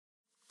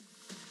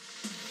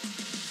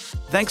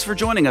Thanks for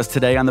joining us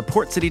today on the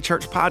Port City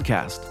Church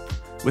podcast.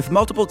 With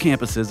multiple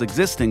campuses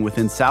existing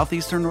within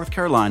southeastern North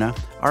Carolina,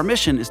 our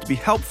mission is to be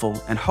helpful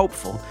and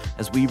hopeful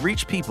as we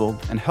reach people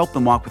and help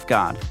them walk with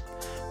God.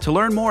 To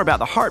learn more about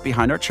the heart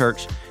behind our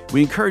church,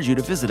 we encourage you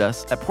to visit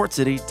us at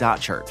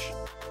portcity.church.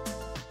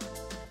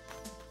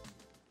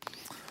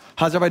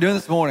 How's everybody doing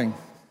this morning?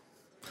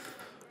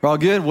 We're all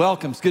good?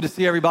 Welcome. It's good to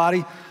see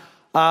everybody.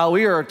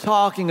 We are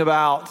talking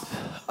about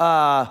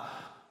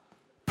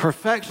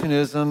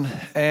perfectionism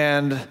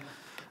and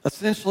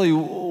essentially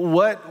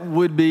what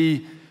would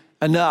be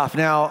enough.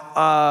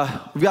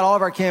 Now, we've got all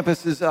of our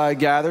campuses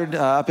gathered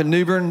up in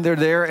New Bern. They're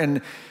there.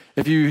 And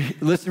if you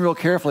listen real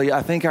carefully,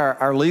 I think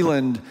our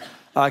Leland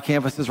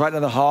campus is right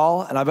down the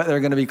hall. And I bet they're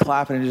going to be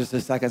clapping in just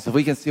a second. So if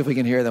we can see if we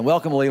can hear them.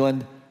 Welcome,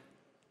 Leland.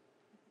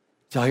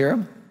 Did y'all hear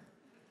them?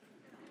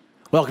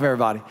 Welcome,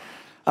 everybody.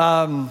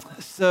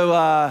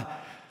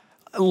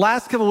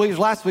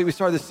 Last week we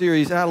started this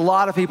series, and I had a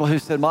lot of people who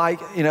said, Mike,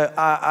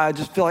 I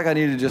just feel like I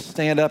need to just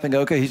stand up and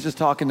go, okay, he's just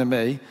talking to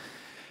me.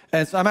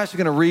 And so I'm actually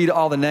going to read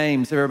all the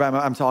names of everybody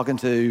I'm talking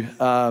to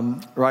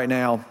right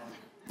now.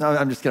 No,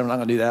 I'm just kidding. I'm not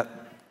going to do that.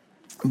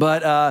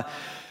 But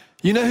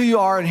you know who you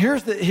are, and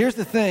here's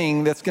the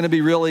thing that's going to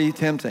be really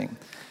tempting.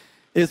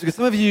 Is because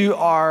some of you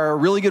are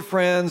really good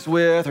friends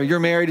with, or you're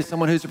married to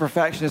someone who's a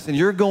perfectionist, and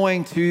it's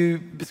going to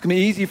be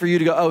easy for you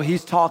to go, oh,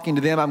 he's talking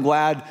to them. I'm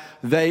glad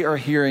they are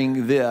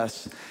hearing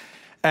this.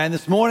 And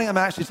this morning, I'm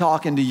actually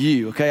talking to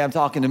you, okay? I'm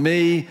talking to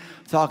me,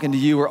 I'm talking to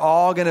you. We're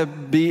all going to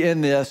be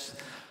in this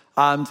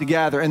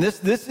together. And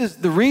this is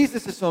the reason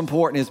this is so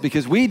important is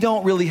because we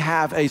don't really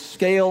have a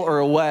scale or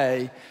a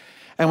way.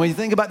 And when you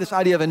think about this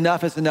idea of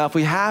enough is enough,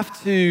 we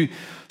have to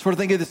sort of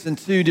think of this in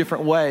two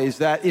different ways,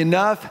 that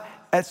enough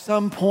at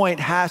some point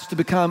has to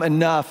become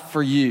enough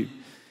for you.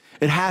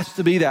 It has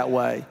to be that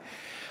way.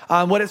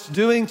 What it's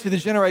doing to the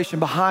generation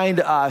behind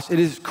us, it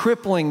is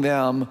crippling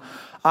them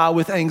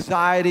with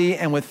anxiety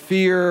and with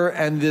fear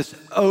and this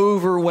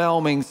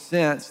overwhelming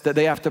sense that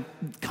they have to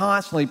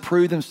constantly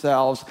prove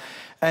themselves.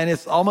 And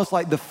it's almost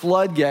like the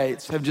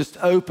floodgates have just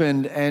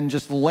opened and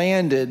just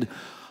landed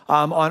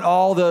on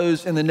all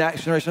those in the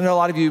next generation. I know a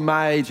lot of you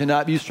my age and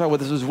up, you struggle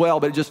with this as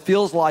well, but it just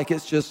feels like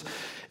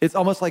it's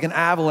almost like an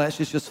avalanche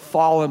that's just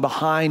fallen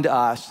behind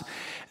us.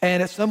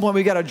 And at some point,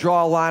 we got to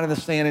draw a line in the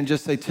sand and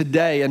just say,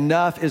 today,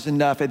 enough is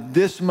enough. At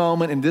this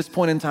moment, in this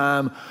point in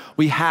time,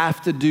 we have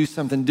to do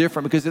something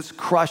different because it's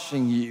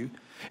crushing you.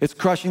 It's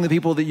crushing the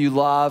people that you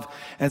love.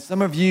 And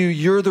some of you,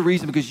 you're the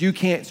reason because you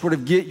can't sort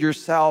of get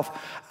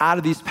yourself out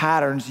of these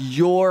patterns.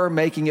 You're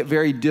making it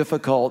very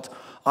difficult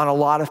on a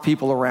lot of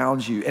people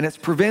around you. And it's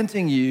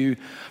preventing you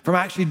from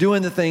actually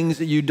doing the things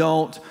that you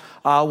don't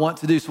want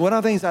to do. So one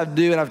of the things I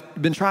do, and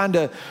I've been trying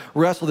to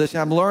wrestle this,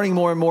 and I'm learning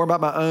more and more about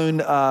my own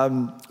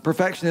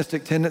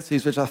perfectionistic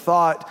tendencies, which I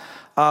thought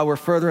were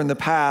further in the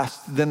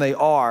past than they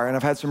are. And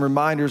I've had some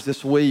reminders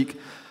this week,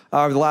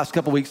 over the last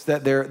couple of weeks,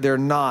 that they're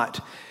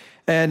not.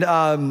 And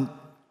I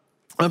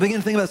began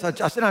to think about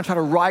this. I sit down and try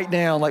to write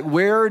down, like,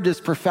 where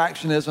does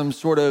perfectionism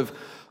sort of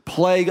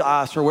plague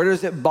us, or where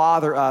does it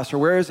bother us, or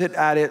where is it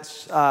at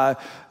its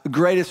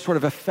greatest sort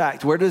of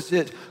effect? Where does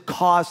it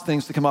cause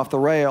things to come off the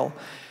rail?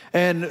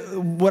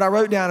 And what I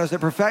wrote down is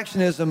that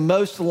perfectionism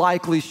most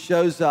likely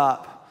shows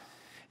up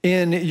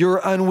in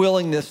your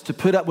unwillingness to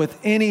put up with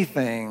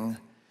anything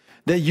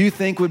that you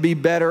think would be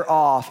better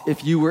off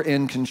if you were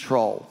in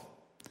control.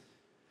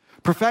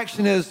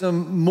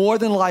 Perfectionism more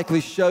than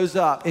likely shows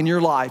up in your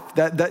life,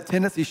 that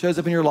tendency shows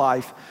up in your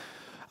life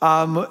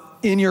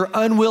in your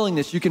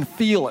unwillingness. You can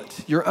feel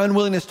it, your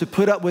unwillingness to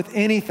put up with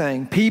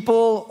anything,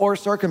 people or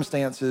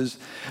circumstances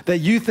that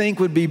you think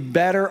would be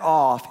better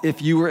off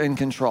if you were in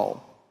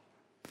control.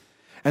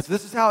 And so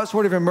this is how it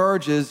sort of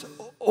emerges.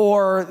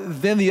 Or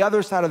then the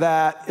other side of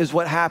that is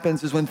what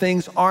happens is when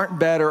things aren't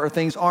better or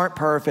things aren't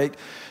perfect,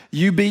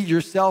 you beat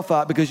yourself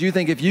up because you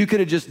think if you could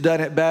have just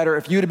done it better,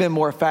 if you'd have been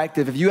more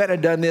effective, if you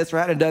hadn't done this or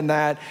hadn't done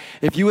that,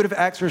 if you would have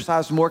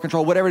exercised more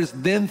control, whatever it is,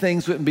 then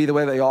things wouldn't be the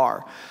way they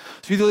are.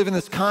 So you live in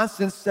this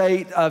constant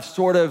state of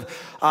sort of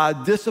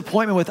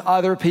disappointment with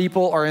other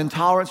people or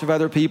intolerance of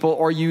other people,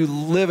 or you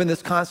live in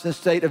this constant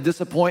state of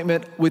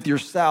disappointment with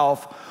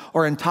yourself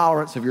or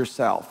intolerance of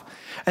yourself.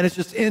 And it's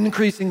just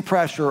increasing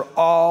pressure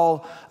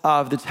all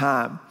of the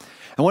time.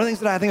 And one of the things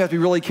that I think we have to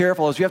be really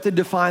careful is we have to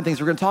define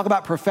things. We're going to talk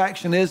about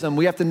perfectionism.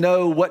 We have to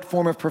know what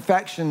form of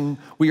perfection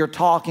we are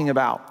talking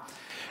about.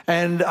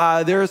 And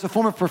there is a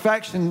form of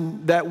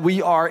perfection that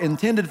we are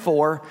intended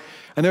for,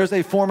 and there's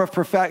a form of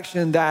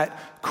perfection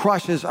that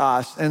crushes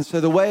us. And so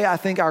the way I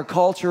think our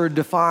culture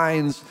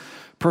defines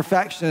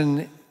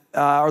perfection,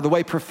 or the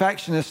way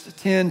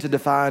perfectionists tend to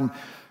define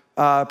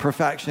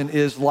perfection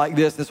is like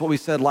this. This is what we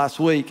said last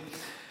week.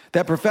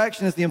 That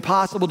perfection is the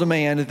impossible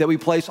demand that we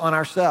place on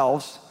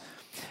ourselves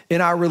in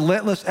our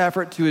relentless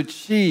effort to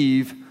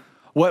achieve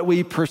what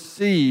we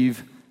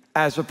perceive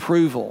as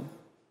approval.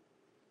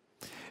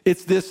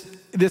 It's this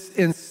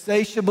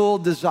insatiable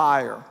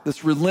desire,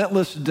 this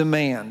relentless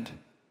demand,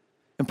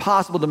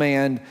 impossible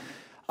demand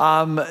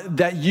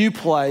that you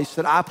place,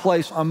 that I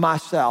place on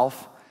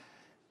myself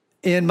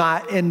in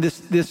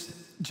this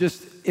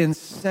just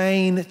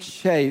insane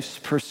chase,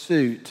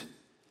 pursuit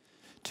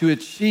to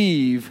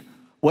achieve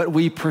what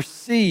we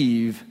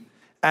perceive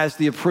as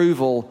the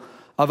approval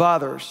of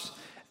others.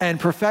 And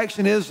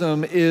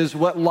perfectionism is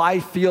what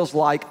life feels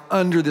like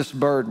under this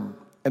burden.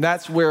 And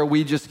that's where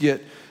we just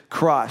get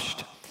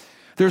crushed.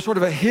 There's sort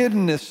of a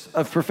hiddenness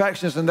of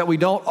perfectionism that we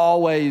don't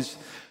always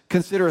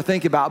consider or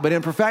think about. But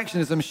in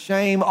perfectionism,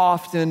 shame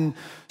often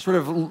sort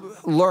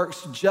of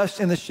lurks just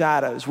in the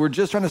shadows. We're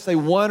just trying to stay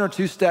 1 or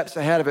 2 steps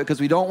ahead of it because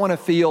we don't want to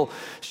feel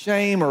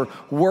shame or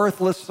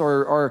worthless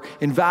or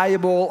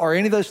invaluable or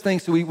any of those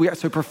things.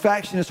 So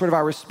perfection is sort of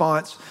our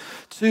response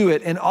to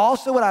it. And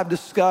also what I've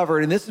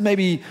discovered, and this is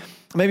maybe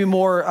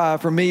more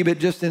for me, but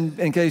just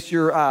in case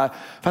you're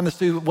find this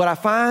too, what I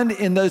find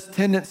in those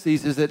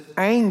tendencies is that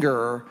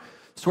anger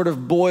sort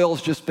of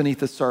boils just beneath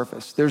the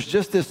surface. There's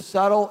just this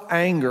subtle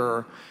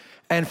anger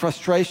and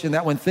frustration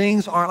that when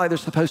things aren't like they're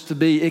supposed to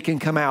be, it can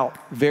come out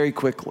very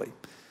quickly.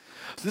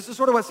 So this is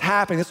sort of what's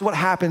happening. This is what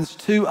happens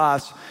to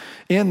us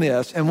in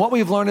this. And what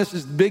we've learned, this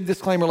is a big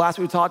disclaimer. Last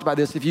week we talked about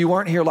this. If you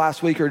weren't here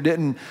last week or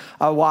didn't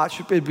watch,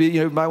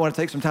 you might want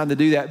to take some time to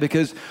do that,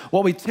 because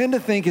what we tend to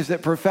think is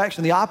that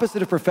perfection, the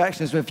opposite of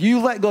perfectionism, if you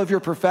let go of your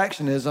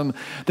perfectionism,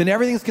 then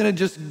everything's going to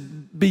just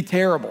be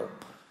terrible.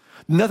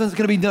 Nothing's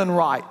going to be done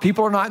right.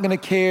 People are not going to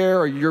care,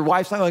 or your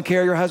wife's not going to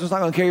care, your husband's not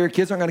going to care, your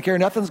kids aren't going to care.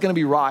 Nothing's going to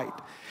be right.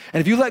 And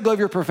if you let go of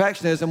your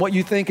perfectionism, what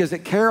you think is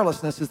that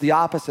carelessness is the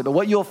opposite. But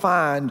what you'll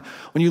find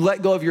when you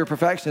let go of your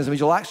perfectionism is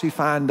you'll actually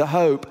find the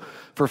hope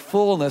for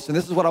fullness. And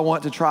this is what I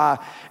want to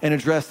try and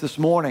address this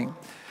morning.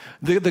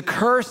 The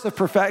curse of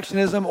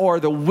perfectionism, or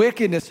the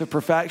wickedness of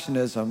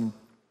perfectionism,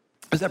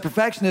 is that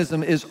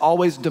perfectionism is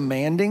always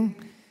demanding.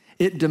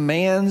 It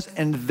demands,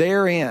 and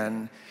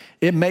therein,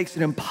 it makes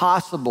it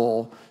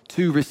impossible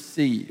to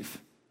receive.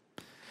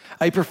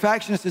 A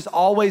perfectionist is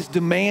always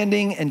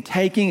demanding and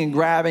taking and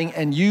grabbing,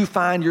 and you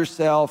find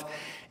yourself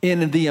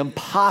in the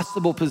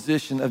impossible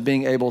position of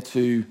being able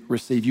to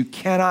receive. You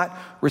cannot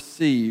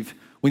receive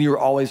when you're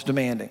always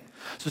demanding.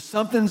 So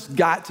something's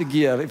got to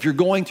give if you're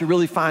going to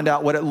really find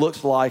out what it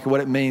looks like or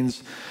what it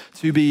means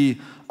to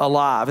be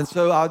alive. And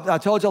so I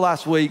told you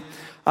last week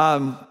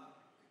that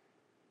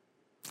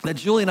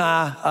Julie and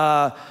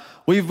I,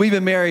 we've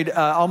been married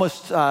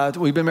almost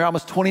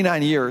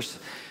 29 years.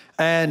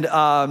 And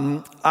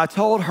I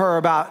told her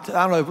about,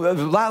 I don't know,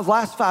 the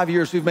last 5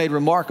 years we've made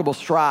remarkable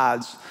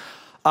strides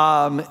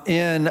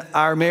in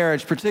our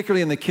marriage,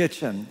 particularly in the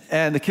kitchen.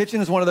 And the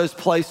kitchen is one of those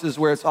places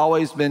where it's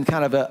always been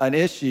kind of an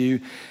issue.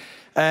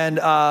 And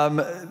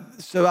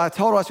so I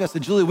told her, I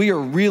said, Julie, we are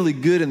really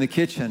good in the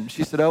kitchen.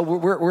 She said, oh,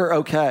 we're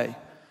okay.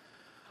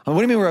 What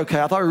do you mean we're okay?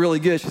 I thought we were really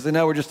good. She said,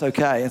 no, we're just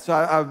okay. And so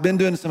I've been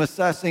doing some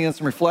assessing and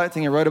some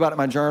reflecting and wrote about it in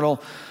my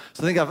journal.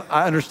 So I think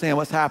I understand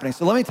what's happening.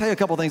 So let me tell you a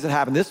couple things that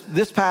happened.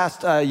 This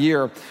past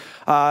year,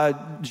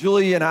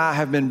 Julie and I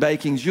have been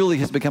baking. Julie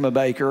has become a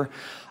baker.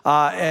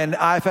 And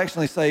I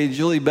affectionately say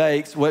Julie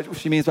bakes. What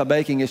she means by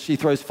baking is she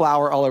throws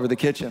flour all over the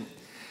kitchen.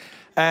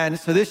 And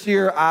so this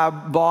year I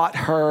bought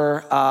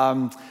her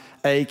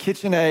a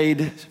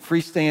KitchenAid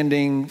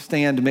freestanding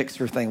stand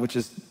mixer thing, which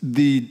is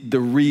the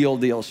real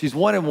deal. She's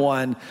 1 and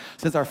 1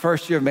 since our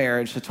first year of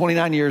marriage. So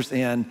 29 years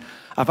in,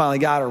 I finally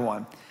got her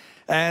one.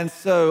 And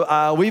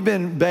so we've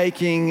been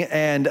baking,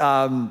 and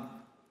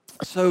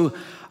so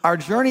our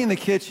journey in the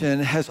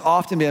kitchen has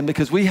often been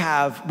because we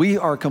have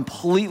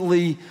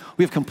completely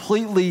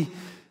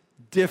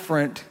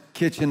different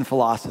kitchen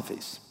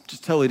philosophies,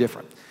 just totally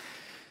different.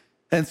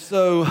 And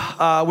so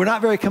we're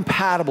not very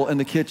compatible in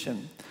the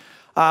kitchen.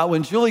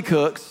 When Julie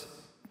cooks,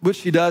 which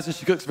she does, and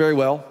she cooks very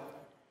well,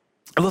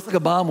 it looks like a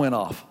bomb went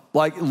off,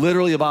 like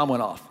literally a bomb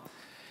went off.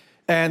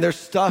 And there's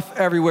stuff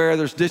everywhere,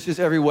 there's dishes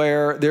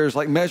everywhere, there's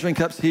like measuring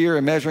cups here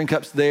and measuring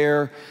cups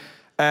there.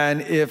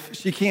 And if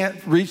she can't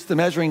reach the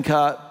measuring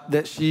cup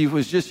that she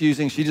was just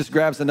using, she just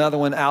grabs another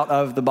one out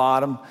of the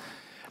bottom.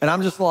 And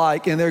I'm just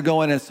like in there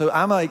going, and so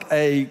I'm like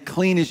a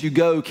clean as you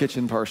go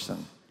kitchen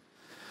person.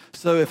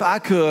 So if I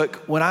cook,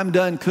 when I'm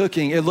done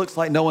cooking, it looks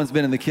like no one's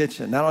been in the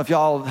kitchen. I don't know if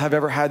y'all have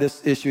ever had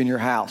this issue in your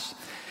house.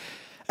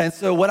 And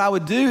so what I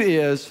would do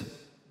is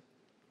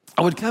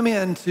I would come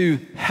in to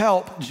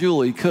help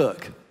Julie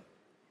cook.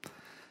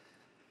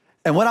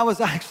 And what I was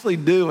actually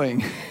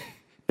doing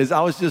is I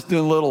was just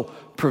doing a little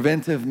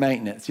preventive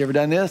maintenance. You ever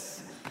done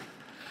this?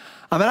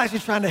 I'm not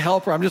actually trying to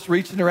help her. I'm just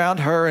reaching around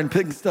her and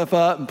picking stuff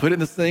up and putting it in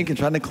the sink and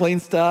trying to clean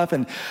stuff.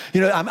 And,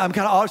 I'm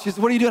kind of, she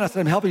said, what are you doing? I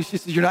said, I'm helping you. She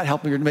said, you're not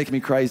helping me. You're making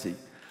me crazy.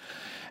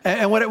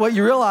 And what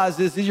you realize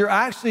is that you're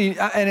actually,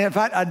 and in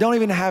fact, I don't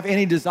even have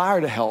any desire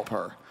to help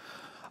her.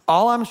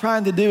 All I'm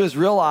trying to do is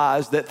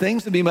realize that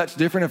things would be much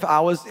different if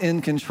I was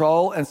in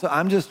control, and so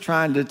I'm just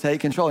trying to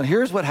take control. And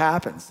here's what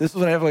happens. This is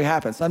what inevitably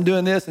happens. So I'm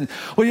doing this, and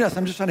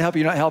I'm just trying to help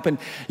you. You're not helping.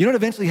 You know what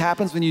eventually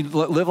happens when you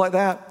live like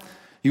that?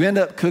 You end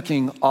up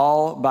cooking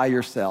all by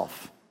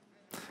yourself.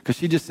 Because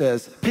she just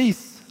says,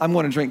 peace, I'm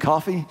going to drink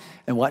coffee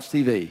and watch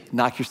TV.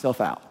 Knock yourself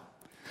out.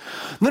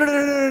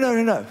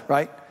 No,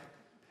 right?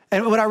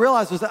 And what I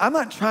realized was that I'm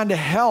not trying to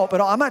help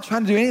at all. I'm not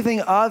trying to do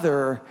anything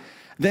other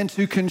than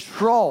to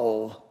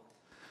control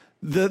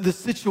the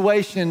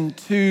situation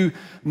to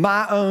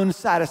my own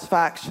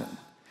satisfaction.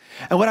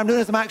 And what I'm doing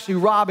is I'm actually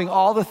robbing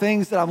all the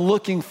things that I'm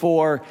looking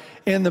for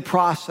in the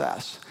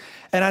process.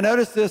 And I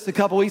noticed this a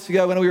couple weeks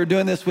ago when we were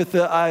doing this with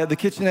the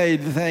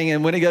KitchenAid thing,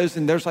 and when it goes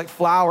and there's like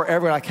flour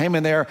everywhere. I came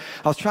in there,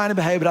 I was trying to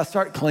behave, but I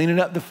started cleaning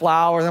up the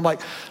flour, and I'm like,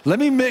 let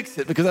me mix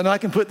it because I know I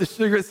can put the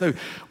sugar. So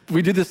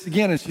we did this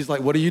again, and she's like,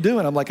 what are you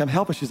doing? I'm like, I'm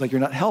helping. She's like,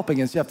 you're not helping.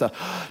 And so you have to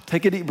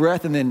take a deep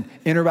breath and then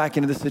enter back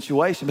into the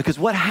situation. Because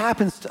what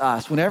happens to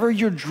us, whenever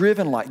you're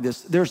driven like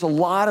this, there's a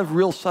lot of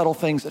real subtle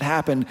things that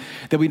happen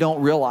that we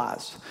don't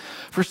realize.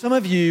 For some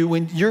of you,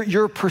 when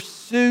your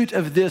pursuit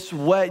of this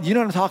way, you know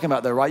what I'm talking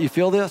about though, right? You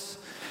feel this?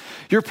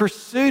 Your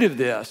pursuit of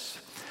this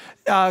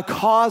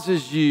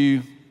causes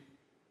you,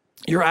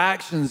 your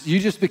actions, you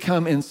just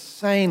become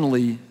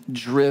insanely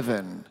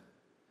driven.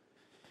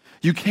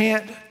 You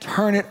can't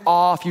turn it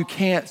off. You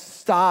can't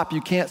stop.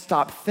 You can't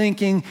stop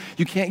thinking.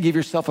 You can't give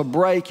yourself a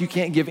break. You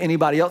can't give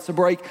anybody else a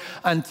break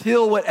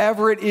until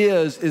whatever it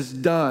is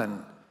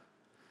done.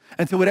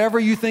 Until whatever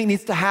you think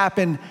needs to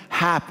happen,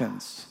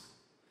 happens.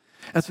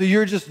 And so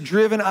you're just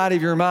driven out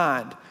of your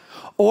mind.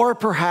 Or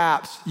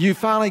perhaps you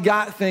finally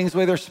got things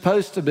where they're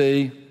supposed to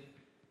be,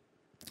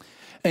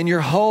 and your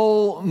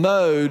whole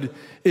mode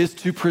is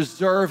to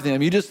preserve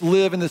them. You just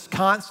live in this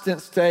constant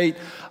state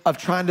of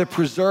trying to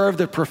preserve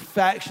the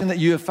perfection that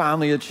you have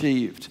finally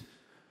achieved.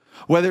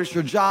 Whether it's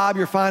your job,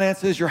 your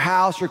finances, your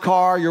house, your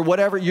car, your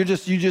whatever, you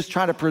just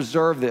try to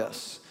preserve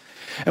this.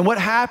 And what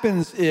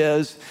happens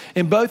is,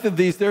 in both of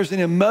these, there's an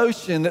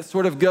emotion that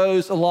sort of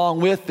goes along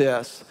with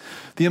this.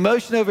 The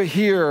emotion over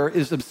here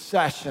is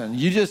obsession.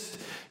 You just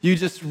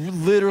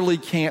literally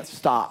can't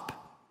stop.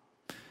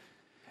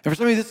 And for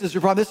some of you, this is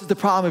your problem. This is the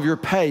problem of your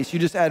pace. You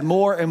just add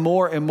more and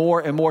more and more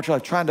and more to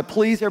life, trying to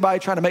please everybody,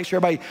 trying to make sure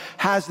everybody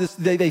has this,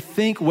 they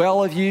think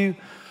well of you.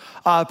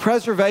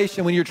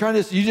 Preservation, when you're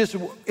trying to, you just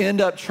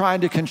end up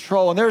trying to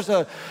control. And there's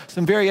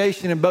some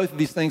variation in both of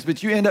these things,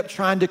 but you end up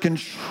trying to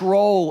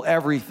control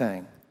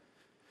everything.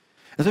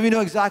 And some of you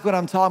know exactly what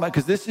I'm talking about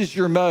because this is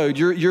your mode.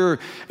 You're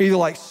either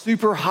like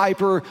super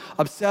hyper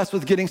obsessed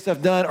with getting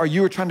stuff done, or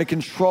you are trying to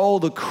control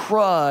the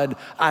crud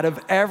out of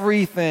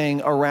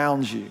everything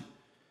around you.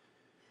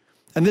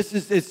 And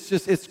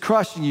it's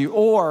crushing you.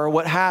 Or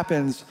what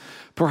happens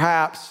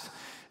perhaps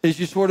is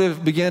you sort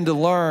of begin to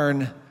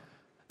learn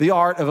the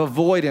art of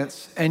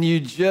avoidance, and you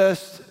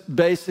just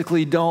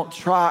basically don't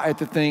try at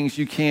the things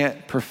you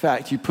can't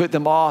perfect. You put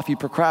them off, you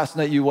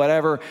procrastinate, you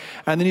whatever,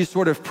 and then you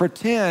sort of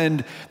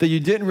pretend that you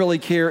didn't really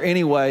care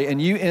anyway,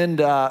 and you end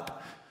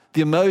up,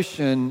 the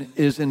emotion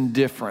is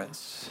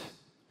indifference.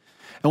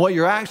 And what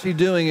you're actually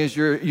doing is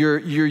you're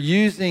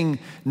using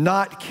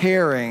not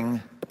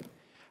caring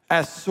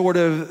as sort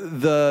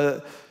of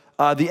the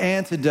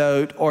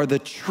antidote or the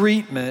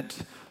treatment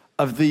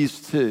of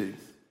these two.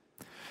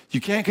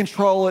 You can't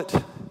control it.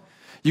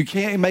 You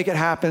can't make it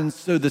happen.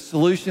 So the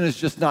solution is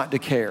just not to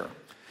care.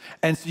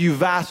 And so you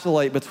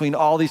vacillate between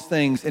all these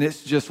things, and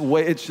it's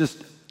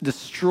just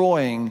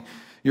destroying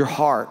your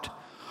heart.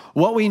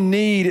 What we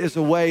need is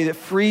a way that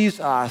frees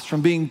us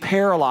from being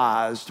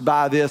paralyzed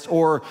by this,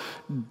 or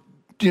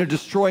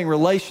destroying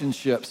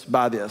relationships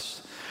by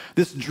this.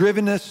 This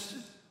drivenness,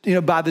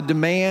 by the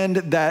demand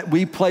that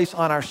we place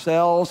on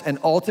ourselves, and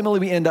ultimately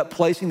we end up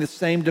placing the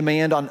same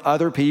demand on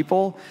other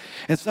people.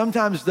 And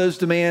sometimes those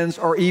demands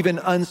are even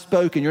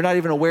unspoken. You're not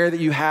even aware that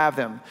you have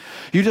them.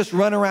 You just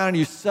run around and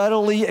you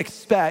subtly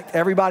expect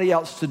everybody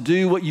else to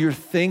do what you're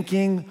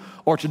thinking,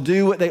 or to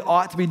do what they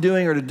ought to be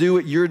doing, or to do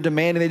what you're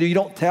demanding they do. You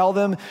don't tell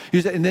them.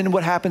 And then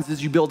what happens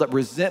is you build up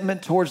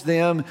resentment towards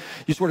them.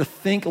 You sort of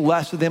think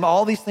less of them.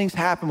 All these things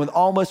happen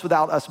almost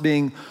without us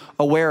being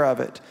aware of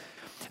it.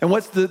 And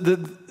what's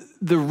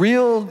the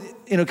real,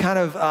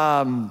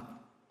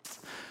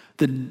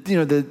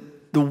 the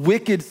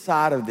wicked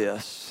side of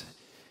this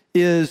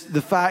is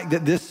the fact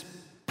that this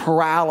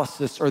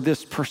paralysis or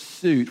this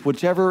pursuit,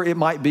 whichever it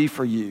might be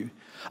for you,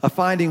 of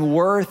finding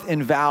worth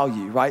and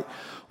value, right?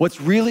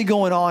 What's really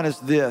going on is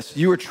this: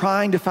 you are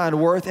trying to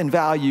find worth and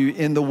value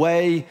in the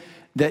way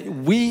that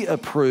we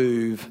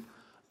approve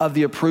of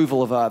the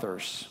approval of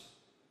others.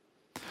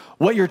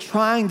 What you're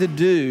trying to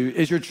do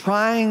is you're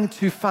trying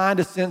to find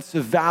a sense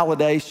of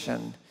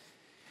validation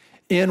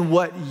in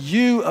what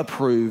you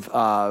approve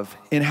of,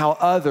 in how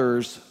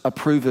others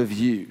approve of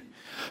you.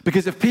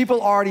 Because if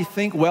people already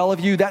think well of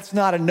you, that's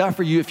not enough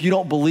for you if you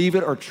don't believe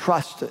it or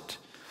trust it.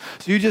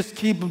 So you just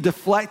keep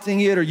deflecting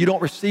it, or you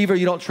don't receive it, or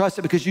you don't trust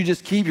it, because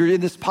you're in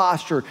this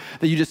posture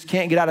that you just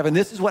can't get out of. And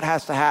this is what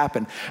has to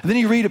happen. And then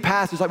you read a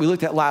passage like we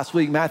looked at last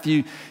week,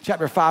 Matthew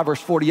chapter 5,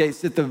 verse 48.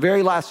 It's at the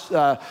very last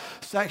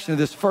section of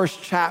this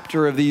first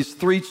chapter of these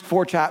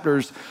 4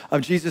 chapters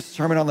of Jesus'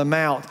 Sermon on the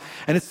Mount.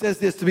 And it says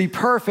this: to be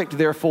perfect,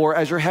 therefore,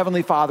 as your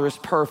heavenly Father is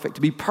perfect.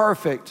 To be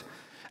perfect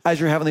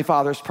as your heavenly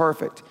Father is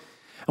perfect.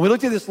 And we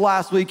looked at this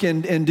last week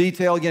in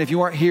detail. Again, if you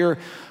weren't here,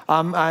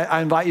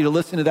 I invite you to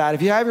listen to that.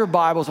 If you have your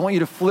Bibles, I want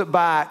you to flip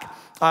back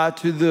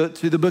to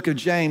the book of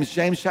James,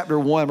 James chapter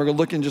 1. We're going to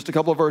look in just a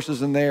couple of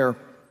verses in there.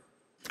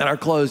 At our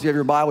close, you have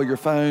your Bible, your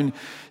phone.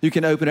 You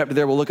can open it up to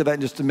there. We'll look at that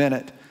in just a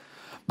minute.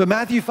 But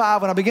Matthew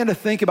 5, when I began to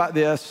think about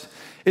this,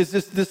 is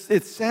this,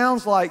 it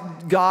sounds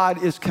like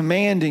God is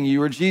commanding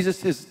you, or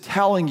Jesus is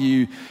telling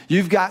you,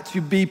 you've got to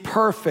be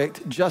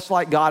perfect just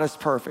like God is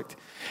perfect.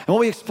 And what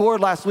we explored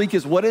last week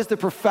is, what is the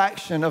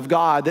perfection of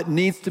God that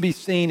needs to be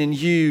seen in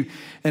you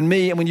and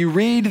me? And when you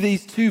read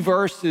these two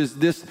verses,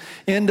 this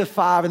end of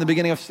 5 and the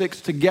beginning of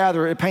 6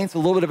 together, it paints a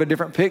little bit of a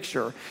different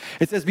picture.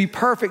 It says, be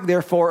perfect,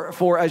 therefore,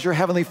 for as your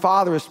heavenly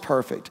Father is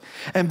perfect.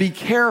 And be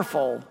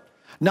careful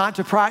not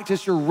to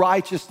practice your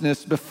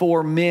righteousness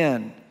before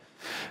men.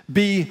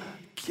 Be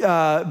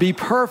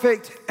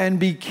perfect and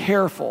be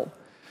careful.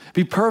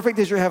 Be perfect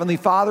as your heavenly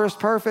Father is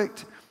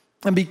perfect.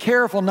 And be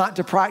careful not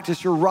to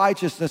practice your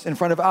righteousness in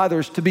front of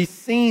others to be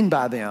seen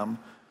by them.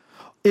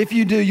 If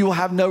you do, you will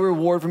have no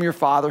reward from your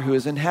Father who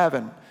is in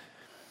heaven.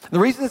 The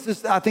reason this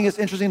is, I think it's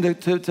interesting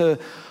to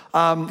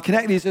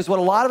connect these is what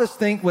a lot of us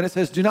think when it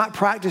says, do not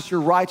practice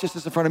your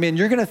righteousness in front of men.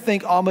 You're going to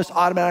think almost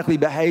automatically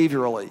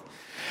behaviorally.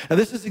 Now,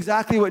 this is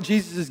exactly what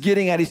Jesus is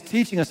getting at. He's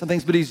teaching us some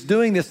things, but he's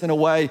doing this in a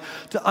way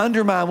to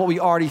undermine what we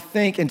already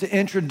think and to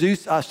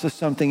introduce us to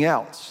something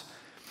else.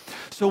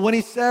 So when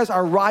he says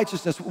our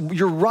righteousness,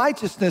 your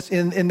righteousness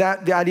in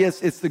that, the idea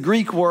is, it's the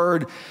Greek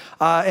word,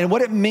 and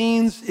what it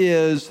means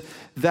is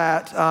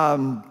that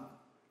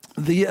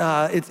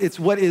it's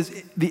what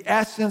is the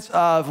essence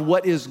of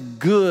what is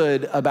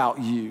good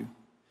about you.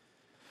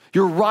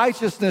 Your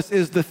righteousness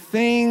is the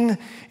thing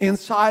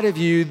inside of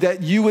you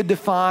that you would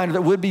define,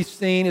 that would be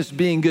seen as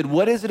being good.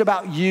 What is it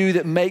about you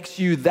that makes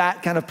you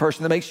that kind of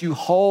person, that makes you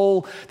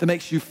whole, that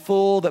makes you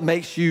full, that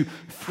makes you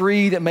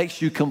free, that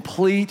makes you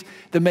complete,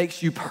 that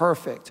makes you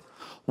perfect?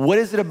 What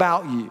is it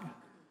about you?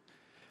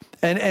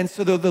 And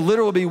so the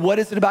literal will be, what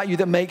is it about you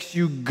that makes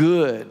you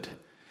good?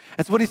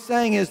 And so what he's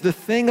saying is, the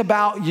thing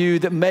about you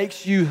that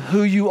makes you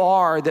who you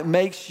are, that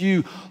makes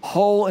you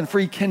whole and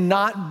free,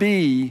 cannot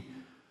be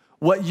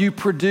what you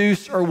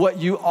produce or what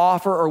you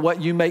offer or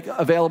what you make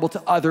available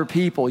to other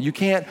people. You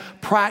can't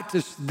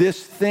practice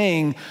this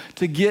thing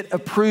to get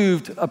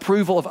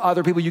approval of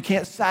other people. You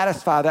can't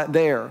satisfy that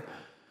there.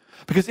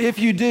 Because if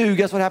you do,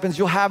 guess what happens?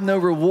 You'll have no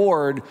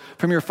reward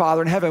from your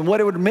Father in heaven.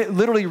 What it would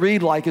literally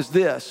read like is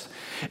this: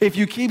 if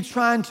you keep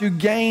trying to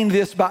gain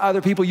this by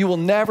other people, you will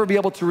never be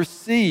able to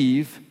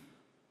receive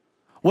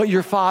what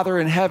your Father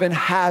in heaven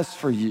has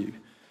for you.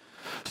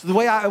 So the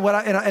way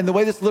the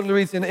way this literally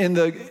reads in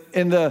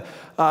the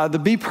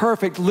be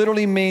perfect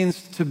literally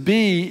means to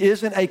be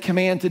isn't a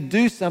command to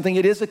do something.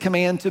 It is a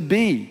command to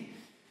be.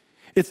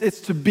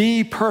 It's to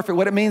be perfect.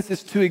 What it means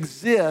is to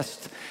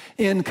exist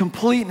in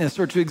completeness,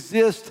 or to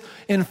exist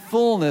in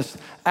fullness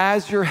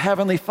as your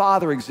heavenly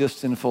Father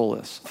exists in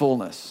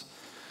fullness.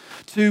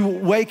 To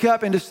wake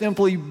up and to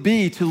simply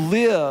be, to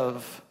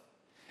live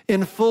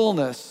in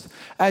fullness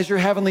as your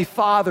heavenly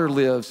Father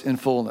lives in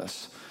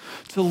fullness.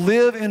 To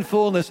live in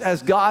fullness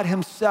as God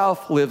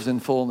himself lives in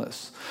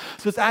fullness.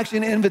 So it's actually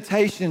an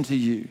invitation to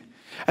you.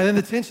 And then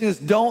the tension is,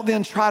 don't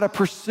then try to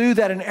pursue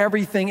that in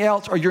everything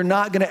else, or you're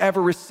not going to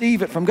ever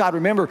receive it from God.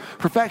 Remember,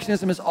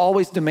 perfectionism is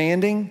always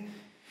demanding.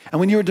 And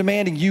when you're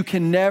demanding, you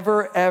can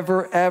never,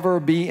 ever, ever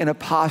be in a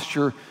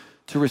posture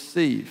to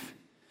receive.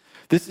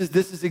 This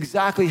is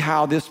exactly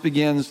how this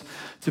begins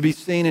to be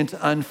seen and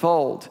to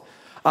unfold.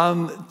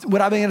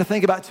 When I began to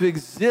think about to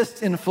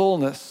exist in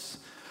fullness,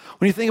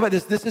 when you think about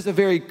this, this is a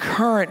very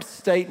current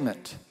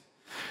statement.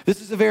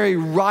 This is a very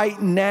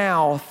right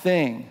now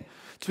thing,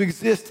 to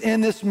exist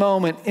in this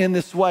moment in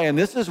this way. And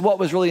this is what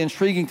was really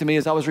intriguing to me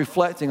as I was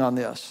reflecting on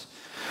this.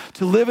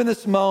 To live in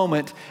this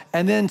moment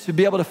and then to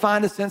be able to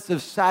find a sense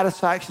of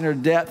satisfaction or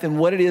depth in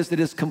what it is that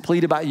is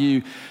complete about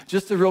you.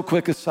 Just a real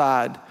quick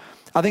aside.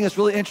 I think it's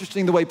really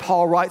interesting the way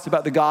Paul writes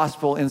about the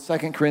gospel in 2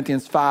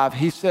 Corinthians 5.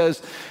 He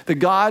says that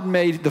God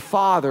made the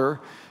Father,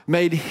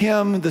 made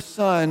him the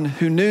Son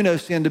who knew no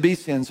sin to be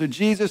sin. So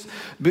Jesus,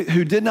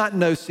 who did not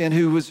know sin,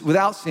 who was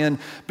without sin,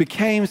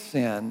 became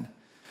sin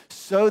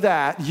so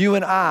that you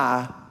and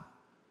I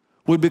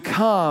would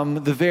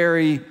become the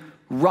very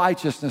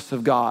righteousness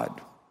of God.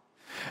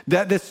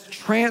 That this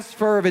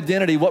transfer of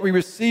identity, what we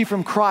receive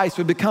from Christ,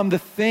 would become the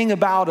thing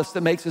about us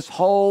that makes us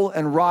whole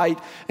and right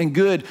and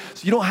good.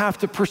 So you don't have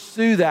to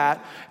pursue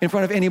that in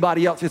front of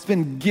anybody else. It's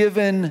been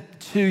given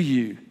to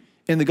you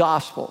in the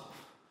gospel.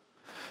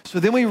 So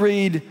then we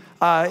read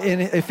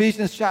in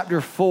Ephesians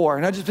chapter 4,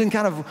 and I've just been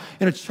kind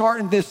of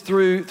charting this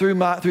through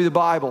the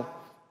Bible.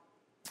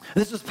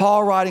 This is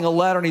Paul writing a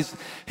letter, and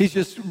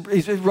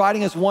he's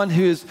writing as one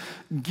who has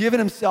given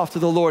himself to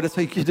the Lord. That's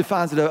how he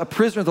defines it, a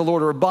prisoner of the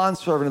Lord or a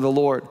bondservant of the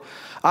Lord.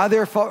 I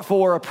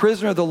therefore, a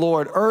prisoner of the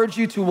Lord, urge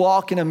you to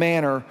walk in a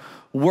manner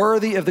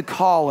worthy of the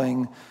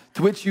calling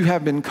to which you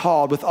have been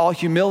called, with all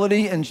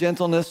humility and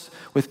gentleness,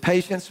 with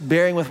patience,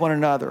 bearing with one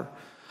another.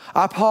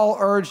 I, Paul,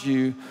 urge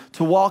you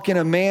to walk in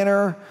a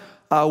manner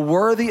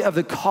worthy of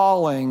the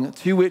calling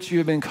to which you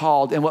have been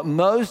called. And what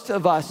most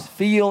of us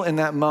feel in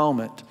that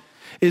moment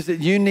is that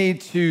you need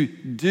to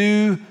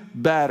do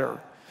better.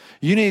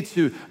 You need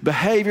to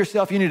behave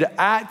yourself. You need to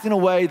act in a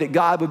way that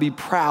God would be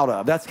proud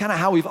of. That's kind of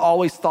how we've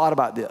always thought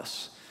about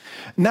this.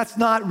 And that's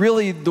not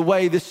really the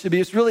way this should be.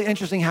 It's really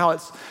interesting how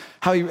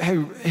how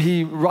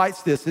he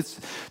writes this. It's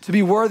to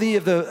be worthy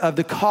of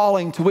the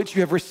calling to which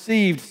you have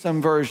received,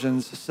 some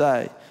versions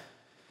say.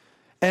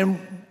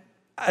 And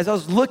as I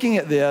was looking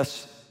at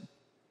this,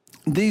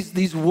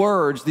 these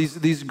words,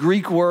 these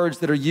Greek words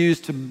that are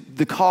used to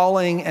the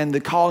calling and the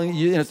calling,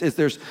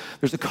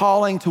 there's a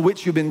calling to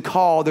which you've been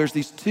called. There's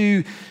these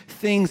two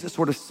things that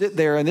sort of sit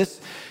there, and this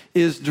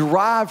is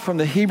derived from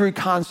the Hebrew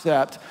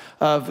concept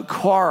of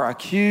quara.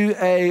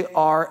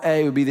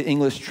 Q-A-R-A would be the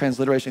English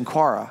transliteration,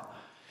 quara.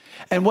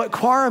 And what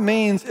quara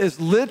means is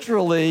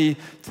literally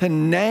to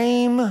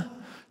name,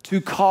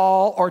 to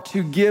call, or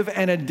to give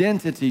an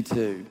identity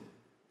to.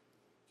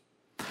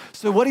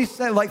 So what he's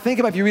saying, like, think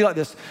about if you read like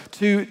this,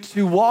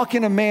 to walk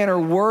in a manner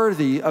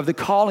worthy of the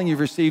calling you've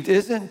received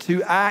isn't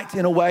to act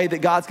in a way that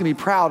God's gonna be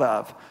proud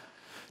of.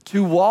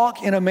 To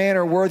walk in a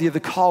manner worthy of the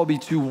call would be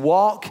to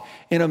walk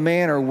in a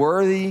manner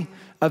worthy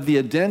of the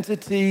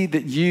identity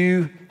that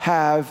you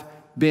have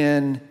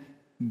been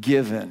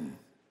given.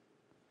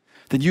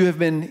 That you have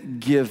been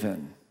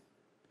given.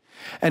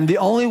 And the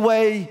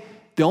only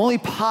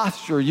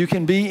posture you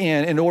can be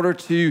in order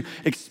to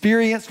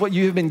experience what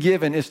you have been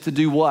given is to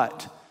do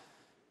what?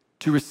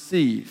 To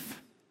receive.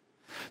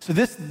 So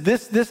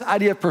this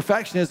idea of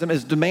perfectionism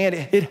is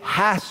demanded. It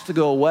has to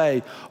go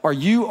away, or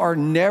you are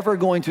never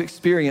going to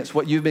experience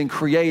what you've been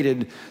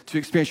created to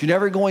experience. You're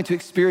never going to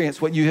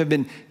experience what you have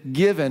been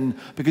given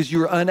because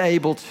you're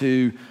unable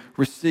to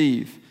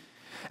receive.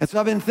 And so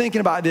I've been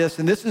thinking about this,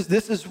 and this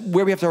is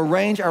where we have to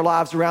arrange our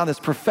lives around this.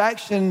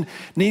 Perfection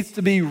needs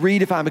to be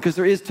redefined, because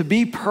there is to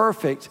be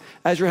perfect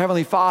as your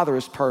Heavenly Father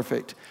is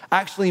perfect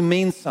actually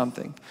means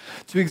something.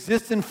 To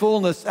exist in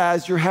fullness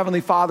as your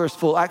Heavenly Father is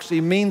full actually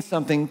means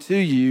something to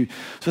you.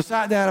 So I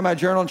sat down in my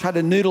journal and tried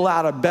to noodle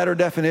out a better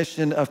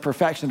definition of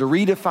perfection, to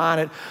redefine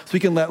it so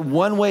we can let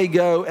one way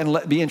go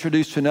and be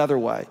introduced to another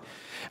way.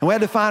 And we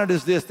had to define it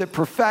as this, that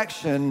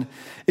perfection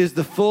is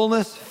the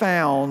fullness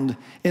found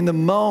in the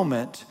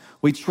moment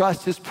we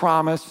trust His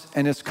promise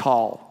and His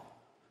call.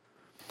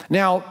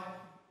 Now,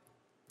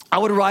 I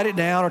would write it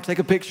down or take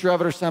a picture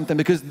of it or something,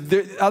 because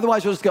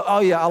otherwise you'll just go, oh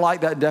yeah, I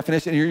like that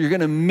definition. You're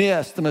gonna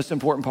miss the most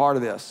important part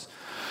of this.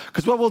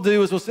 Because what we'll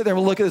do is we'll sit there and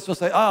we'll look at this and we'll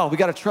say, oh, we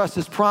gotta trust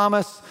His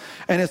promise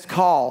and His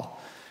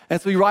call. And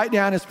so we write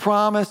down His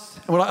promise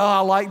and we're like, oh,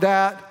 I like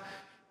that.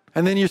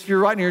 And then if you're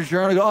writing in your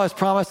journal, you go, oh, His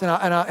promise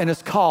and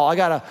His call. I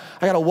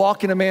gotta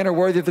walk in a manner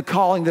worthy of the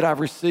calling that I've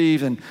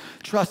received and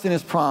trust in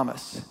His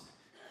promise.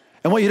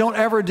 And what you don't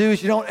ever do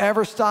is you don't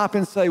ever stop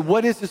and say,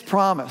 what is His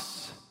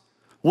promise?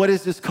 What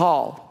is His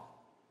call?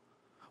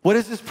 What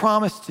is His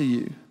promise to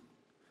you?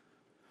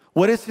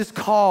 What is His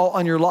call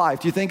on your life?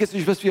 Do you think you're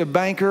supposed to be a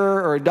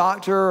banker or a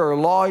doctor or a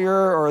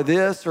lawyer or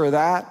this or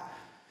that?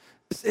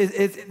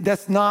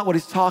 That's not what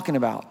He's talking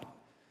about.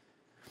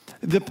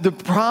 The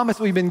promise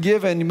we've been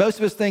given, most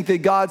of us think that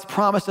God's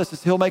promised us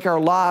is He'll make our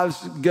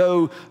lives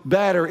go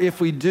better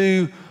if we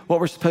do what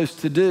we're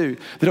supposed to do.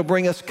 That He'll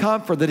bring us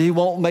comfort, that He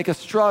won't make us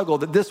struggle,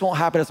 that this won't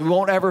happen to us, we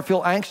won't ever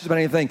feel anxious about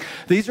anything.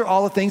 These are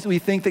all the things that we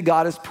think that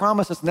God has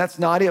promised us, and that's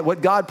not it.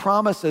 What God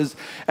promises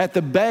at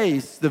the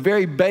base, the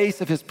very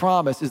base of His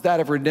promise, is that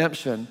of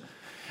redemption.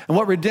 And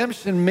what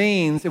redemption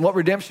means and what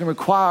redemption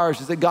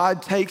requires is that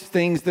God takes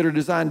things that are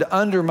designed to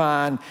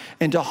undermine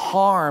and to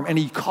harm, and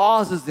He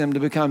causes them to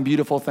become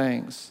beautiful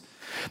things.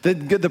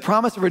 The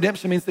promise of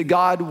redemption means that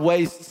God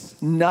wastes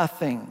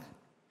nothing.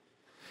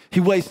 He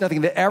wastes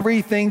nothing, that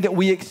everything that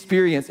we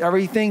experience,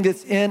 everything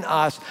that's in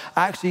us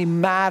actually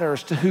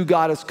matters to who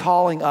God is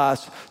calling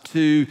us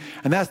to.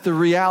 And that's the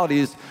reality,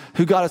 is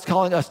who God is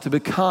calling us to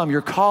become.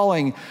 Your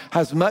calling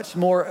has much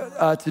more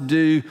to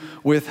do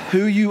with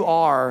who you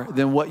are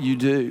than what you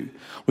do.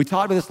 We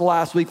talked about this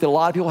last week, that a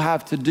lot of people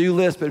have to-do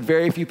lists, but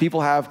very few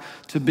people have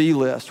to-be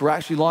lists. We're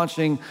actually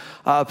launching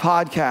a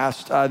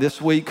podcast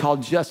this week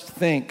called Just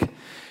Think.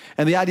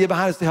 And the idea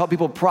behind it is to help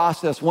people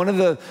process. One of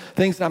the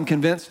things that I'm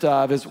convinced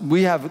of is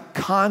we have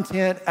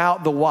content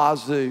out the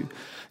wazoo.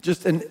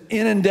 Just an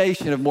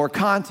inundation of more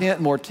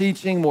content, more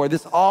teaching, more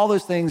this. All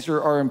those things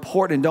are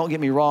important, and don't get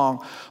me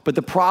wrong. But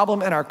the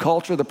problem in our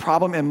culture, the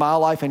problem in my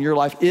life and your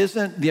life,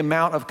 isn't the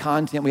amount of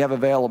content we have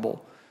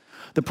available.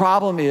 The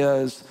problem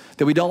is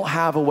that we don't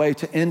have a way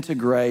to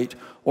integrate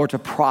or to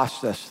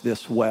process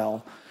this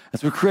well. And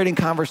so we're creating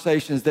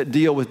conversations that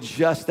deal with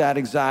just that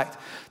exact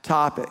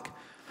topic.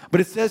 But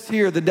it says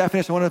here, the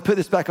definition, I want to put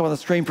this back up on the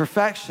screen.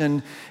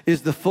 Perfection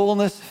is the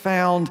fullness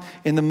found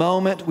in the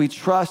moment we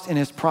trust in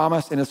His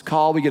promise and His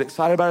call. We get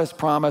excited about His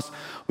promise.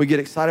 We get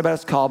excited about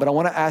His call. But I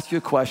want to ask you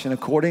a question.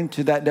 According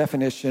to that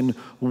definition,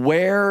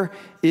 where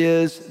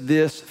is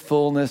this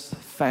fullness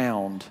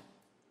found?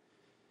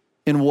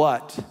 In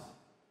what?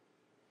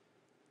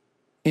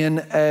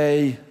 In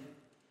a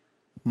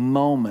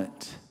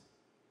moment.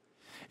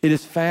 It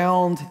is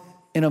found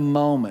in a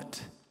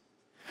moment.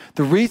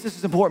 The reason this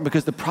is important,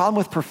 because the problem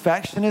with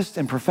perfectionists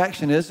and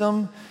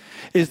perfectionism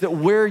is that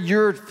where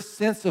your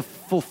sense of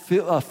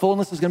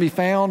fullness is going to be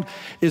found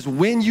is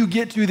when you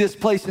get to this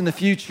place in the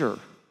future.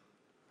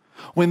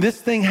 When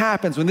this thing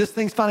happens, when this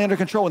thing's finally under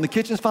control, when the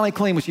kitchen's finally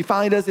clean, when she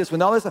finally does this,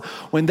 when all this,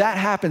 when that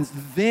happens,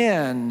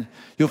 then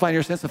you'll find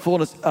your sense of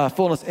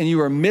fullness, and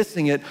you are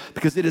missing it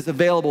because it is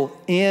available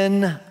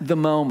in the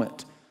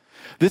moment.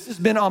 This has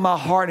been on my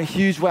heart in a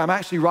huge way. I'm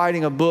actually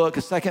writing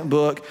a second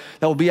book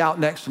that will be out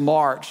next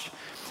March.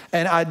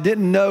 And I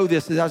didn't know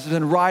this, as I've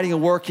been writing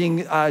and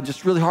working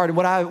just really hard. And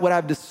what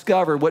I've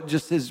discovered, what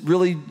just has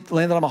really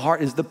landed on my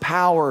heart, is the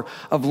power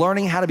of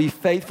learning how to be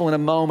faithful in a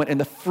moment and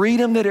the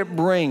freedom that it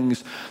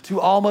brings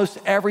to almost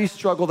every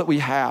struggle that we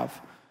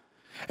have.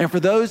 And for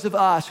those of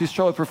us who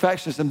struggle with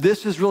perfectionism,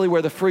 this is really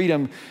where the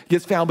freedom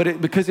gets found,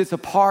 because it's a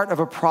part of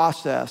a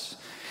process.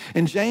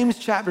 In James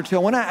chapter 2, I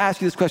want to ask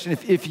you this question.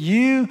 If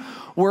you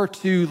were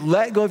to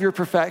let go of your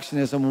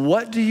perfectionism,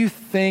 what do you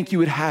think you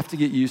would have to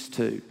get used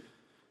to?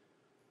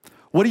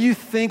 What do you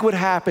think would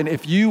happen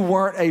if you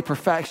weren't a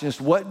perfectionist?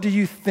 What do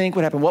you think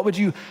would happen? What would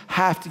you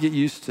have to get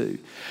used to?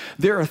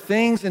 There are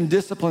things and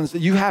disciplines that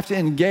you have to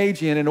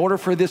engage in order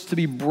for this to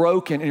be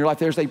broken in your life.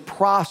 There's a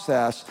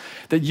process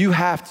that you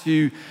have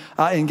to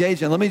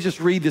engage in. Let me just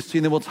read this to you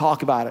and then we'll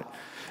talk about it.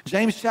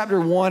 James chapter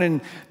 1,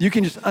 and you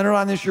can just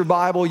underline this in your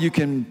Bible. You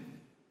can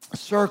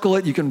circle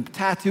it. You can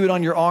tattoo it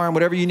on your arm,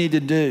 whatever you need to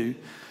do.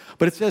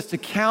 But it says to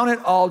count it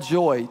all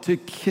joy, to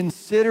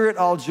consider it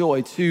all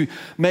joy, to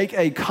make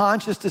a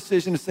conscious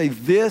decision to say,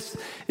 this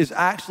is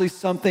actually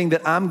something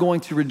that I'm going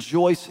to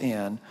rejoice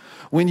in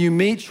when you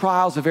meet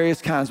trials of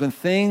various kinds, when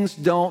things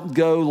don't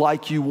go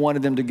like you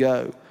wanted them to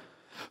go.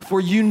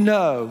 For you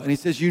know, and he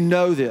says, you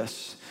know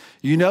this,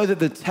 you know that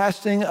the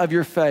testing of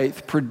your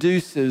faith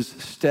produces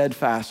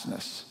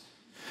steadfastness.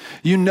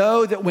 You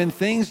know that when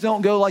things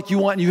don't go like you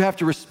want and you have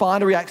to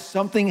respond or react,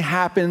 something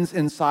happens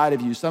inside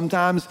of you.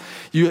 Sometimes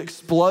you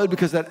explode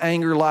because that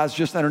anger lies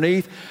just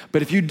underneath.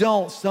 But if you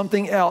don't,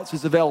 something else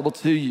is available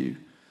to you.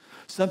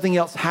 Something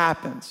else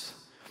happens.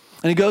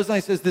 And he goes on,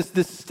 he says,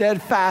 this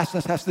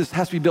steadfastness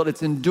has to be built.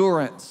 It's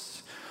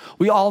endurance.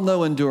 We all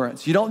know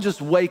endurance. You don't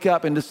just wake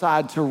up and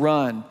decide to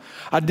run.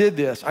 I did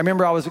this. I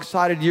remember I was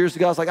excited years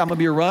ago. I was like, I'm going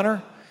to be a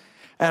runner.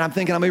 And I'm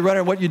thinking, I'm gonna be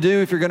running. What you do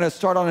if you're gonna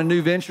start on a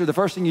new venture, the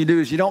first thing you do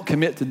is you don't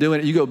commit to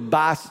doing it. You go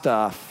buy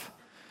stuff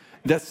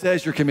that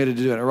says you're committed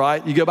to doing it,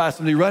 right? You go buy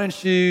some new running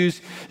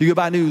shoes. You go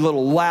buy a new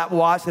little lap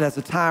watch that has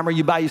a timer.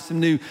 You buy you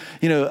some new,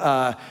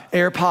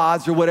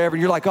 AirPods or whatever.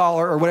 And you're like,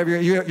 or whatever,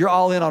 you're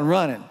all in on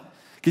running.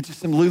 Get you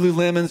some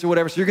Lululemons or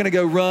whatever. So you're gonna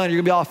go run.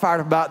 You're gonna be all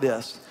fired up about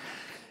this.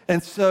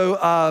 And so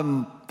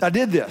I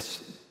did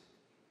this.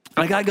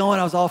 I got going.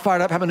 I was all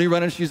fired up, having new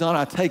running shoes on.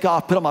 I take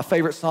off, put on my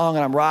favorite song,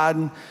 and I'm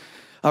riding.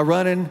 I'm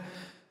running,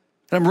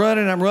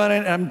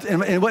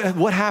 and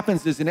what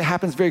happens is, and it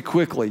happens very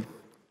quickly,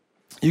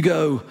 you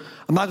go,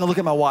 I'm not gonna look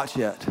at my watch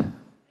yet,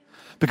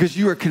 because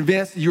you are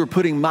convinced that you are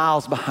putting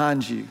miles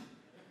behind you.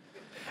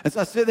 And so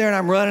I sit there and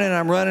I'm running,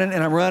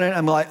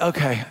 I'm like,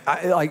 okay,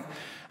 I'm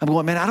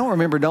going, man, I don't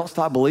remember Don't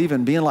Stop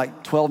Believing being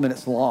like 12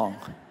 minutes long.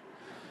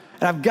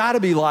 And I've gotta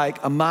be like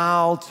a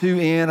mile, 2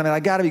 in, I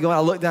gotta be going,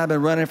 I look down, I've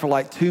been running for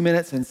like 2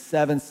 minutes and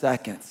 7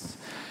 seconds.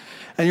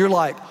 And you're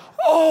like,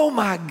 oh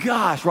my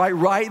gosh,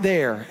 right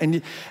there.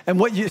 And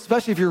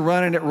especially if you're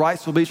running at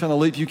Wrightsville Beach on the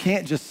Loop, you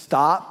can't just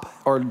stop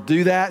or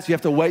do that. So you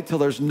have to wait till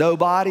there's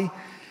nobody.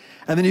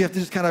 And then you have to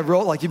just kind of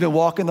roll like you've been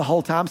walking the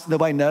whole time so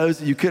nobody knows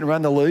that you couldn't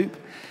run the loop.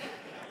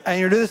 And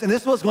you're doing this, and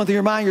this is what's going through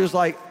your mind. You're just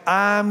like,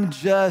 I'm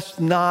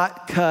just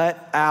not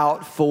cut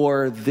out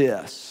for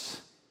this.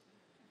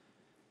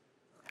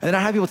 And then I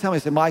have people tell me,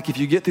 say, Mike, if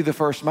you get through the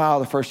first mile,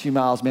 the first few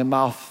miles, man,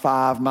 mile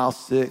 5, mile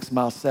 6,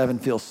 mile 7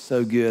 feels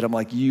so good. I'm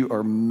like, you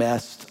are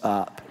messed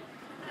up.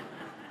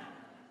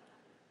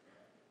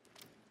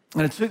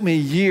 And it took me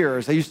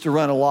years. I used to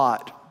run a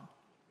lot.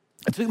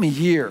 It took me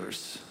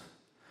years.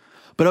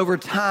 But over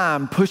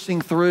time, pushing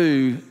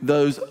through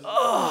those,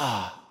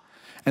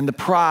 and the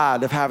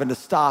pride of having to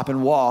stop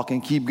and walk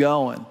and keep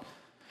going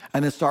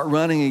and then start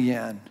running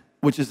again,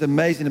 which is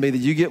amazing to me that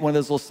you get one of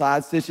those little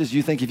side stitches.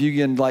 You think if you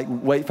can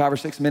wait 5 or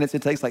 6 minutes,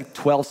 it takes like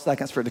 12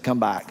 seconds for it to come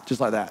back, just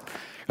like that.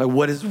 Like,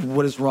 what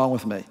is wrong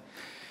with me?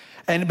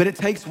 But it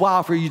takes a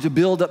while for you to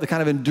build up the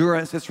kind of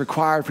endurance that's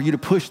required for you to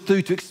push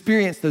through to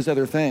experience those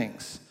other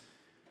things.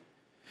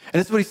 And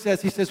this is what he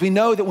says. He says, we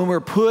know that when we're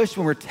pushed,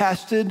 when we're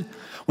tested,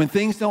 when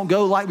things don't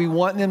go like we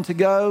want them to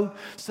go,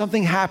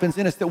 something happens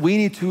in us that we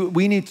need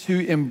to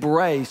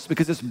embrace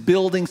because it's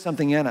building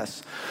something in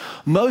us.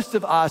 Most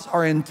of us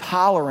are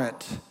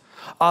intolerant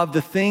of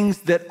the things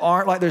that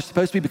aren't like they're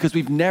supposed to be because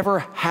we've never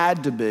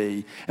had to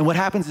be. And what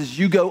happens is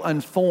you go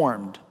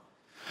unformed.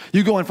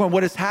 You go unformed.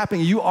 What is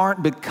happening, you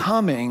aren't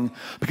becoming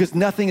because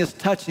nothing is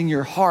touching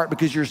your heart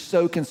because you're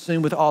so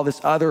consumed with all this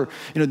other,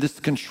 this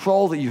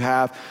control that you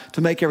have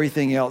to make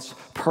everything else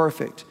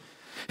perfect.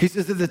 He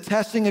says that the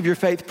testing of your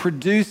faith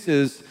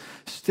produces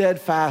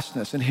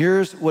steadfastness. And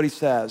here's what he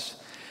says.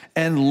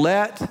 And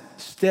let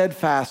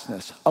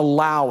steadfastness,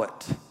 allow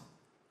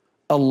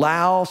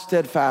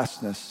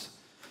steadfastness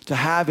to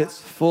have its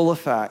full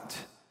effect,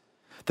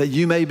 that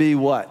you may be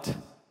what?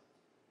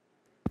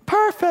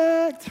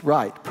 Perfect.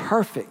 Right,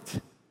 perfect.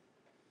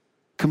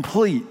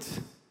 Complete.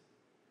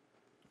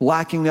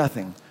 Lacking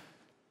nothing.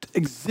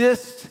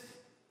 Exist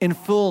in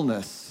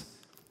fullness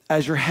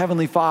as your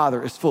heavenly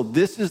Father is full.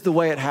 This is the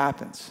way it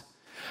happens.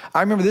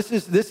 I remember this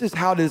is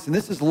how it is, and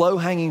this is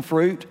low-hanging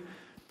fruit.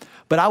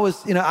 But I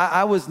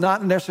was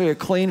not necessarily a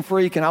clean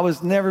freak, and I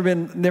was never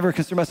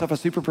considered myself a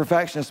super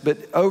perfectionist. But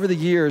over the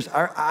years,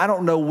 I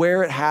don't know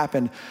where it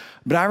happened,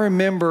 but I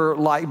remember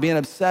like being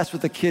obsessed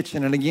with the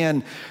kitchen. And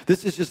again,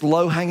 this is just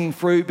low-hanging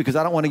fruit because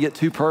I don't want to get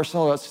too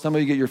personal, or else some of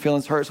you get your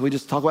feelings hurt. So we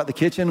just talk about the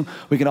kitchen.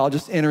 We can all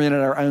just enter in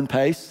at our own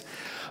pace.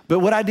 But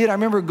what I did, I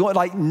remember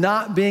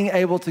not being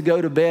able to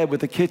go to bed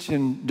with the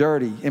kitchen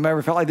dirty. Anybody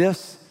ever felt like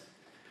this?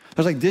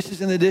 There's like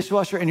dishes in the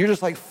dishwasher, and you're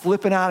just like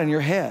flipping out in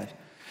your head.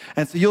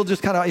 And so you'll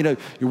just kind of,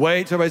 you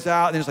wait till everybody's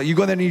out, and it's like you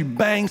go in there and you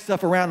bang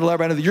stuff around to let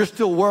everybody know that you're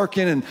still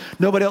working and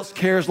nobody else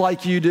cares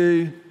like you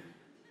do.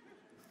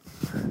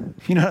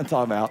 You know what I'm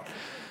talking about.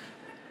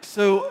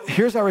 So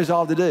here's what I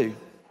resolved to do.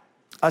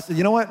 I said,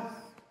 you know what?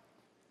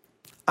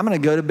 I'm going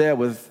to go to bed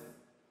with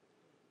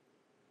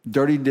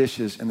dirty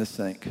dishes in the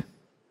sink.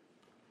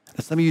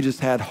 And some of you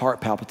just had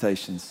heart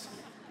palpitations.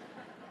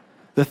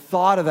 The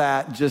thought of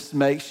that just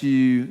makes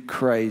you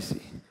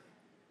crazy.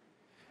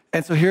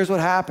 And so here's what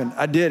happened.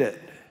 I did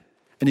it.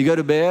 And you go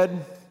to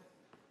bed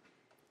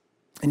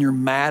and you're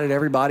mad at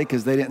everybody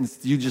because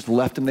you just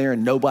left them there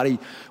and nobody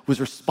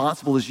was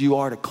responsible as you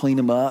are to clean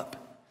them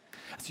up.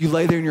 So you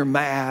lay there and you're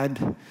mad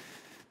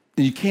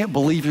and you can't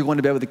believe you're going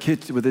to bed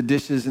with the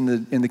dishes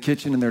in the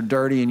kitchen and they're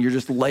dirty and you're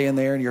just laying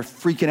there and you're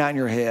freaking out in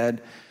your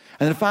head.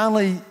 And then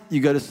finally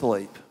you go to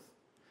sleep.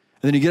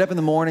 And then you get up in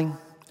the morning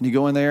and you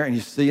go in there and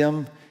you see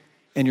them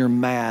and you're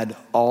mad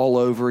all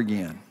over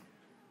again.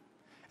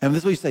 And this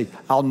is what you say,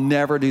 I'll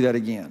never do that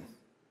again.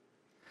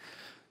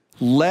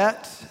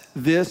 Let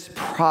this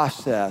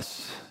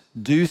process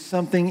do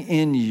something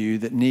in you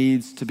that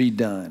needs to be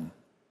done.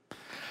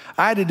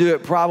 I had to do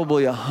it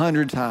probably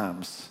 100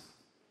 times.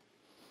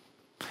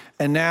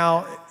 And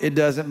now it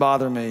doesn't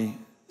bother me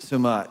so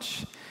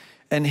much.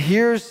 And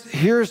this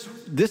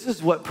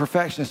is what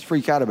perfectionists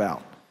freak out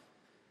about.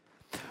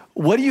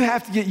 What do you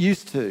have to get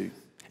used to?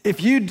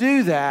 If you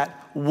do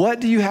that, what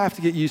do you have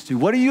to get used to?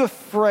 What are you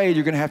afraid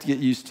you're going to have to get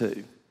used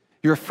to?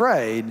 You're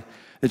afraid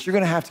that you're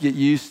going to have to get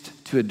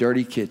used to a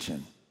dirty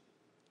kitchen.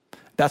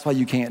 That's why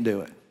you can't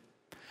do it.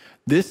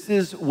 This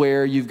is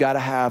where you've got to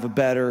have a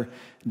better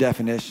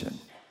definition.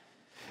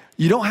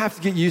 You don't have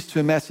to get used to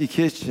a messy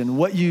kitchen.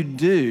 What you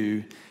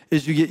do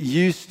is you get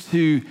used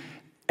to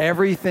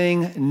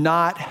everything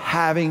not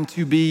having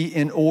to be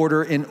in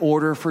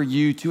order for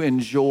you to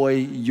enjoy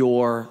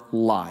your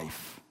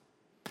life.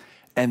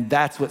 And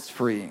that's what's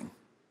freeing.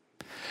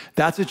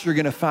 That's what you're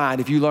going to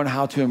find if you learn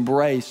how to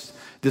embrace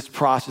this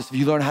process, if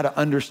you learn how to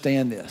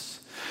understand this.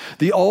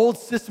 The old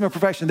system of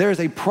perfection, there is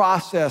a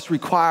process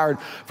required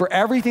for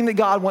everything that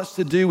God wants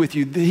to do with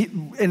you.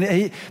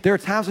 There are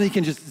times when he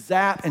can just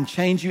zap and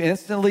change you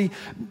instantly.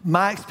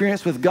 My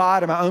experience with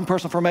God and my own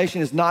personal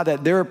formation is not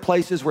that. There are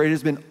places where it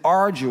has been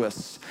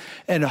arduous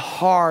and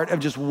hard of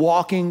just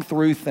walking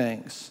through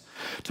things.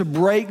 To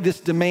break this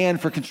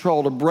demand for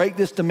control, to break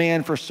this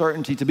demand for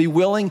certainty, to be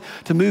willing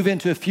to move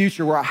into a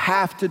future where I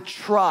have to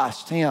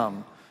trust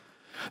him.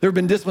 There have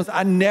been disciplines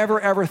I never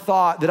ever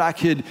thought that I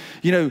could,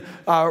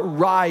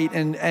 write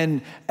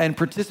and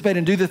participate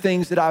and do the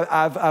things that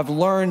I've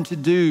learned to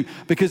do,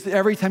 because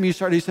every time you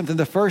start to do something,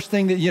 the first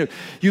thing that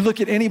you look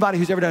at anybody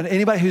who's ever done,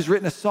 anybody who's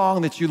written a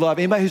song that you love,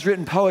 anybody who's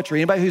written poetry,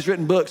 anybody who's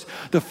written books,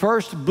 the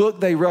first book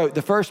they wrote,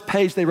 the first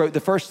page they wrote,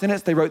 the first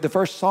sentence they wrote, the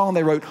first song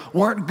they wrote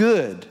weren't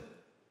good.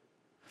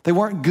 They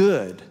weren't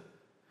good.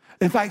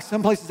 In fact,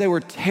 some places they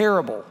were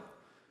terrible.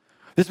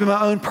 This has been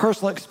my own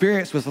personal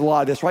experience with a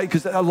lot of this, right?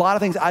 Because a lot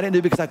of things I didn't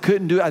do because I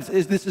couldn't do it.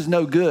 This is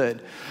no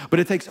good. But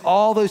it takes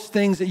all those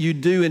things that you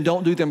do and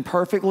don't do them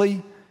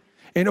perfectly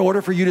in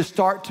order for you to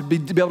start to be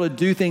able to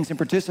do things and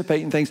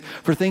participate in things,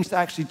 for things to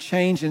actually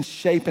change and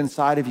shape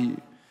inside of you.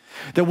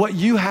 That what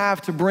you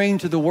have to bring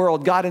to the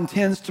world, God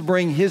intends to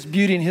bring his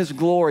beauty and his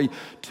glory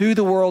to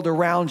the world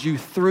around you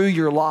through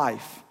your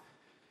life.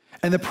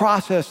 And the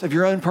process of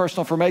your own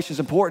personal formation is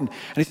important.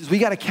 And he says, we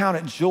got to count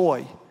it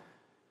joy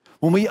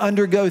when we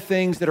undergo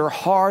things that are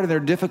hard and they're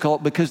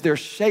difficult, because they're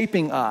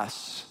shaping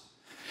us.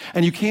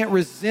 And you can't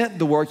resent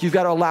the work. You've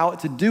got to allow it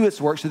to do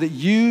its work so that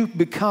you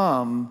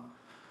become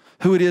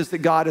who it is that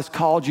God has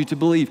called you to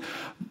believe.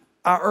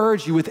 I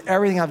urge you with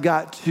everything I've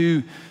got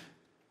to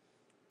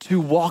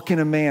walk in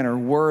a manner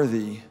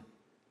worthy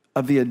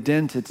of the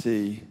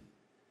identity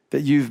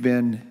that you've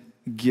been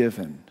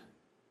given.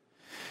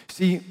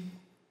 See,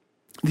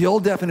 the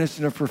old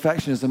definition of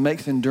perfectionism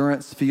makes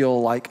endurance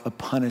feel like a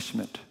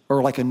punishment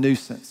or like a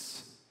nuisance.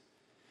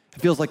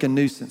 It feels like a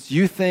nuisance.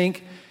 You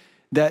think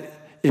that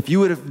if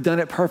you would have done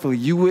it perfectly,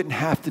 you wouldn't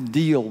have to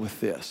deal with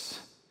this,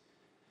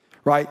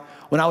 right?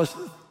 When I was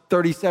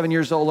 37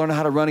 years old, learning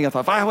how to run, I thought,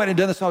 if I hadn't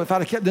done this, if I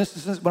had kept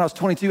this when I was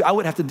 22, I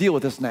wouldn't have to deal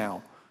with this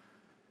now.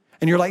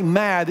 And you're like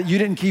mad that you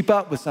didn't keep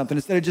up with something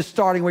instead of just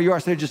starting where you are,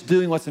 instead of just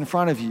doing what's in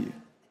front of you.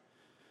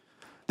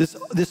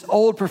 This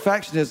old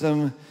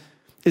perfectionism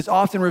is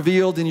often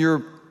revealed in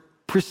your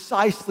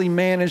precisely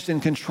managed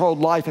and controlled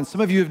life. And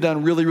some of you have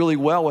done really, really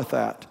well with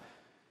that.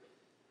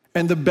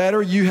 And the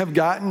better you have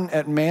gotten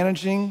at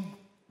managing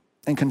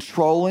and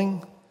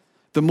controlling,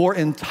 the more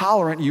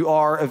intolerant you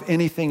are of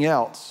anything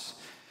else.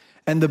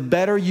 And the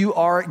better you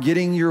are at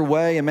getting your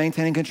way and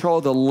maintaining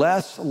control, the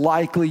less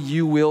likely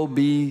you will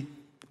be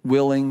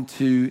willing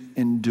to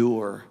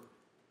endure.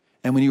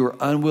 And when you are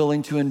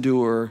unwilling to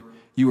endure,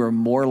 you are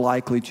more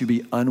likely to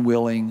be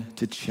unwilling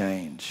to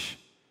change.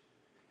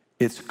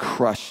 It's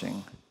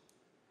crushing.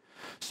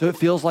 So it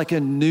feels like a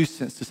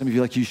nuisance to some of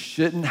you, like you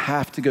shouldn't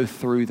have to go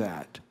through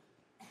that.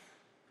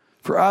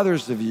 For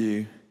others of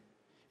you,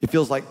 it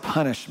feels like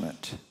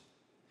punishment.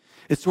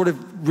 It sort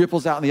of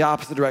ripples out in the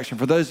opposite direction.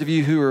 For those of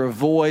you who are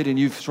avoid and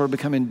you've sort of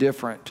become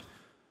indifferent,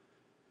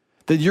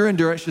 that your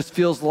endurance just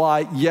feels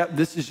like, yep,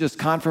 this is just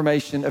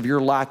confirmation of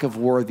your lack of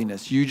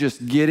worthiness. You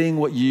just getting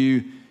what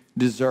you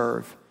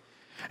deserve.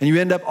 And you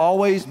end up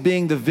always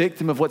being the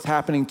victim of what's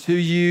happening to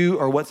you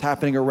or what's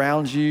happening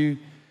around you.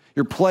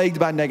 You're plagued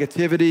by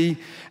negativity,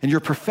 and your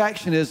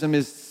perfectionism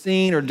is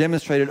seen or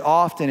demonstrated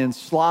often in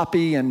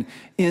sloppy and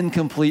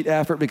incomplete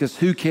effort because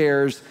who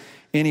cares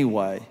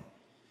anyway?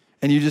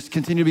 And you just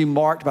continue to be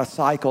marked by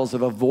cycles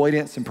of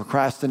avoidance and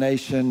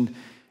procrastination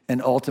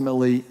and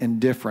ultimately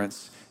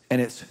indifference, and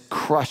it's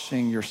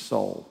crushing your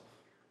soul.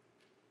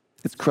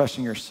 It's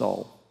crushing your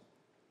soul.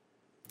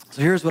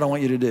 So here's what I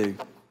want you to do.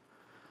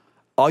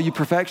 All you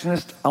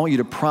perfectionists, I want you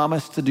to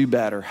promise to do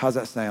better. How's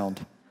that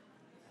sound?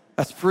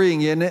 That's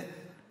freeing, isn't it?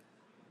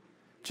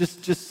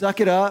 Just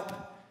suck it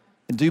up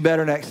and do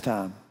better next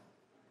time.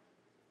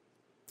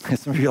 And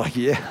some of you are like,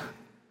 yeah.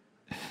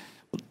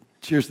 Well,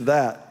 cheers to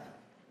that.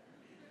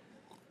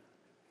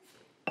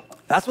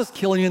 That's what's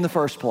killing you in the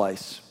first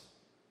place.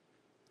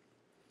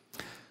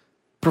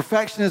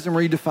 Perfectionism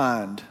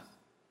redefined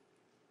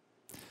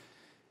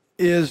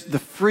is the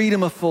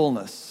freedom of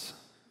fullness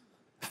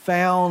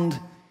found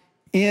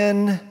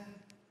in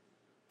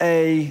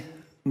a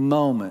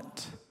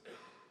moment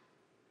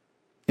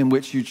in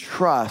which you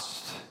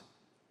trust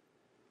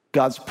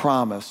God's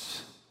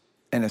promise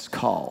and His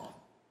call.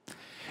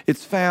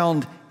 It's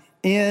found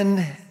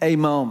in a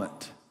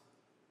moment.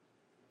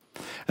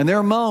 And there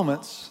are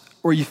moments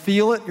where you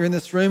feel it, you're in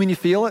this room and you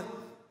feel it.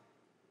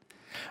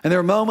 And there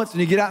are moments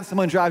when you get out and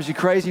someone drives you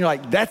crazy and you're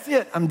like, that's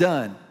it, I'm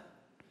done.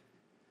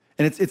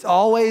 And it's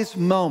always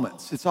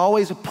moments. It's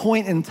always a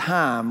point in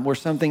time where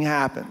something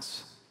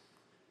happens.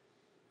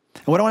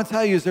 And what I want to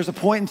tell you is there's a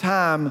point in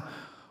time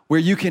where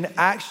you can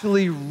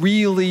actually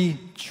really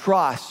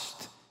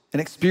trust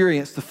and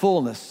experience the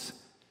fullness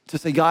to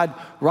say, God,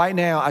 right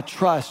now I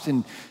trust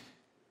in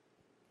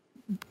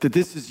that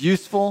this is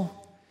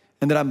useful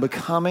and that I'm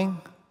becoming.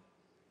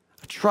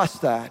 I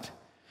trust that.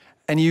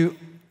 And you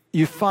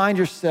find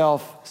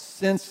yourself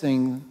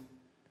sensing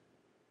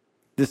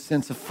this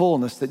sense of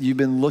fullness that you've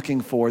been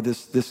looking for,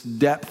 this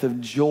depth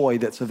of joy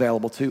that's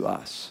available to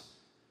us.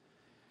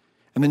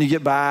 And then you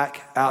get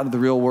back out into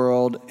the real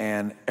world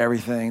and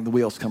everything, the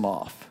wheels come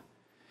off.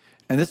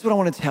 And this is what I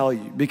want to tell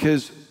you,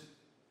 because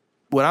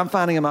what I'm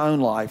finding in my own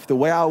life, the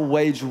way I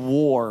wage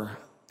war,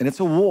 and it's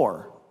a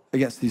war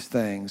against these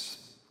things,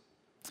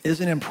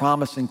 isn't in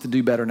promising to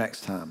do better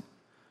next time.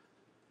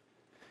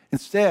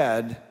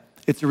 Instead,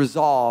 it's a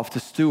resolve to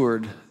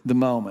steward the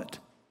moment.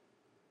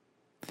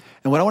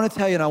 And what I want to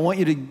tell you, and I want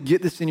you to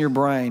get this in your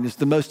brain, is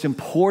the most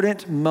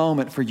important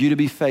moment for you to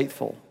be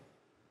faithful,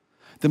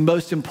 the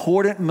most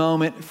important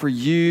moment for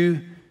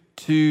you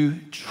to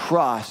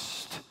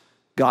trust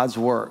God's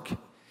work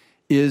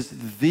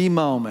is the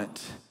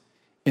moment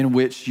in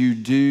which you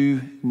do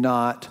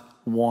not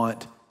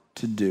want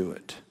to do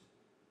it.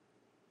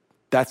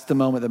 That's the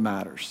moment that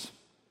matters.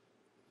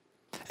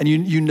 And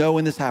you know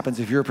when this happens.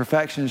 If you're a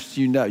perfectionist,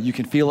 you know. You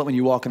can feel it when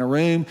you walk in a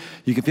room.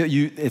 You can feel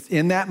it. It's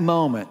in that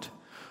moment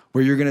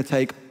where you're going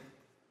to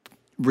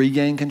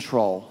regain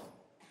control.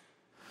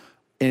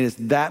 And it's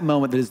that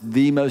moment that is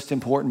the most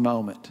important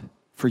moment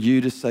for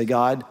you to say,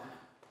 God,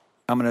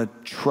 I'm going to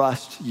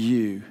trust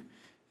you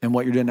and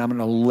what you're doing. I'm going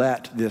to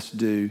let this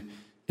do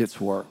its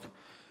work.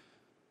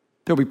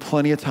 There'll be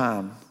plenty of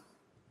time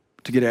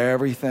to get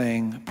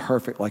everything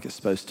perfect like it's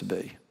supposed to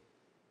be.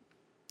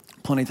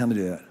 Plenty of time to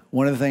do that.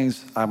 One of the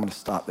things, I'm going to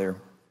stop there.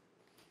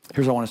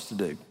 Here's what I want us to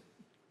do.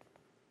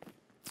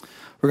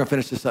 We're going to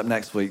finish this up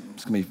next week.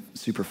 It's going to be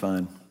super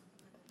fun.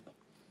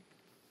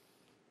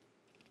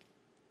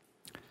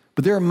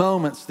 But there are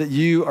moments that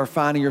you are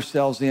finding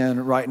yourselves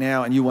in right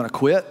now and you want to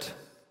quit,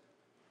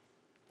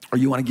 or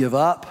you want to give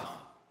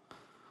up,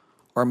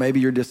 or maybe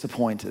you're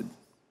disappointed.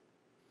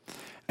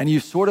 And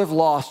you've sort of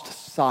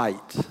lost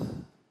sight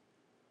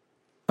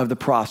of the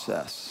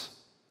process,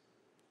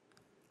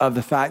 of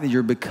the fact that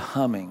you're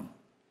becoming.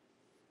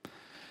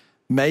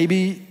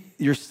 Maybe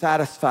you're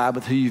satisfied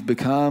with who you've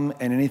become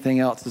and anything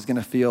else is going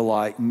to feel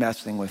like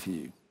messing with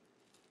you.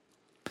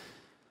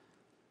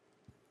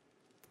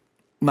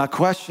 My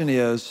question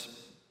is,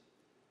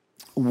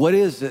 what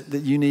is it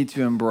that you need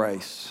to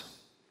embrace?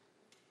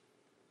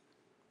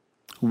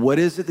 What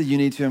is it that you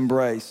need to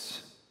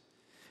embrace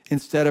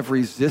instead of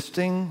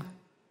resisting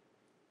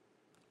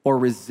or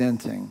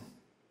resenting?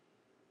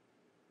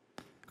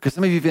 Because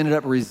some of you have ended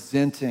up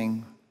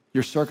resenting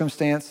your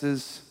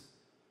circumstances,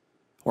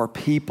 or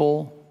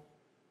people,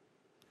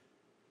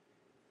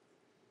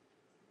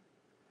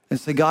 and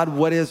say, God,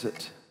 what is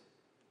it?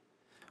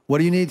 What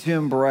do you need to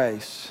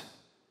embrace?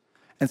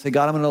 And say,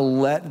 God, I'm going to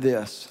let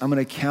this, I'm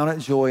going to count it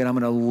joy, and I'm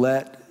going to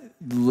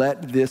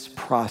let this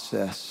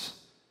process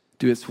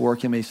do its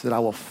work in me so that I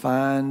will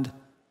find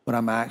what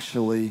I'm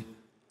actually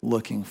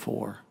looking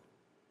for.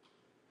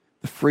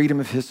 The freedom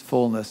of his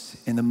fullness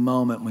in the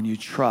moment when you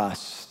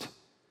trust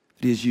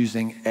that he is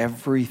using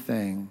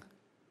everything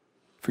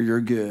for your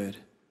good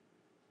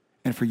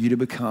and for you to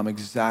become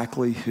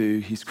exactly who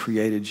he's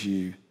created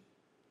you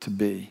to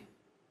be.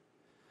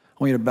 I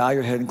want you to bow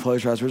your head and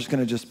close your eyes. We're just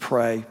going to just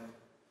pray.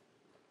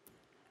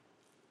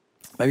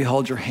 Maybe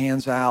hold your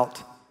hands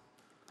out.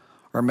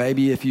 Or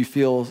maybe if you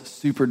feel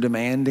super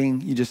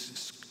demanding, you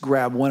just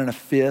grab one in a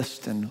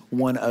fist and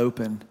one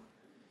open,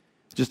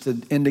 just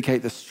to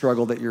indicate the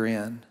struggle that you're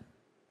in.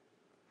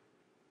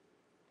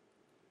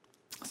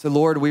 So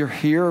Lord, we are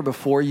here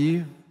before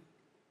you,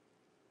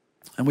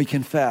 and we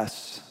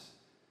confess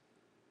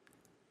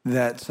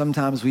that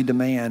sometimes we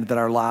demand that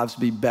our lives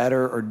be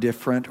better or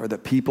different, or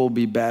that people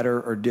be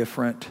better or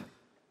different,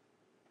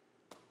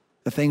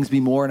 that things be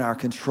more in our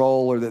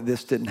control, or that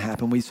this didn't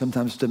happen. We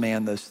sometimes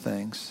demand those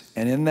things.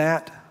 And in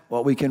that,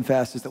 what we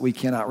confess is that we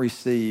cannot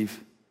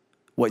receive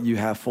what you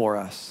have for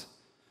us.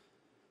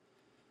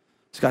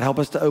 So God, help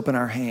us to open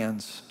our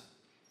hands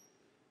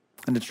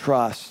and to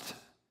trust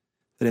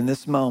that in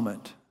this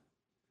moment,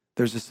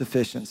 there's a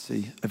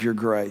sufficiency of your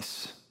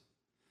grace.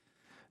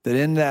 That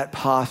in that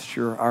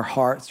posture, our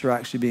hearts are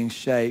actually being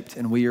shaped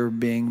and we are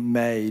being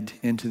made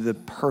into the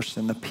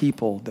person, the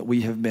people that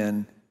we have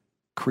been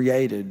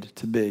created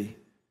to be.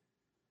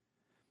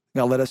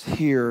 Now let us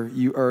hear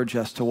you urge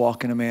us to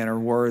walk in a manner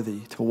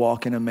worthy, to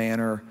walk in a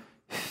manner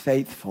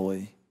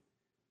faithfully,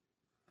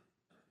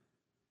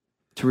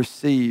 to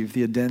receive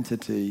the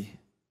identity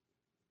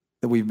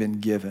that we've been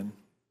given.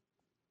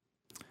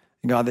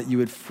 And God, that you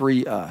would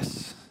free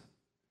us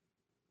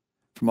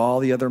from all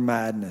the other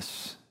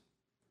madness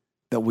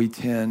that we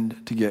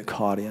tend to get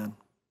caught in.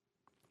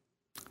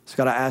 So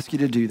God, I ask you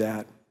to do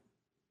that.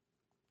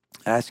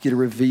 I ask you to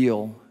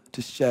reveal,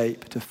 to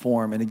shape, to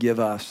form, and to give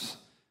us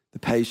the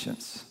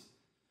patience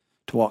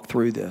to walk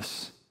through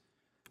this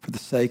for the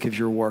sake of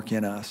your work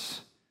in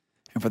us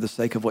and for the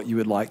sake of what you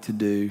would like to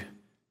do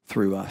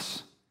through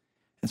us.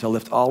 And so I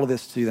lift all of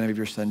this to the name of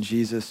your Son,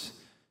 Jesus,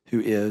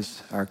 who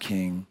is our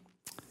King.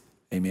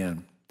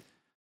 Amen.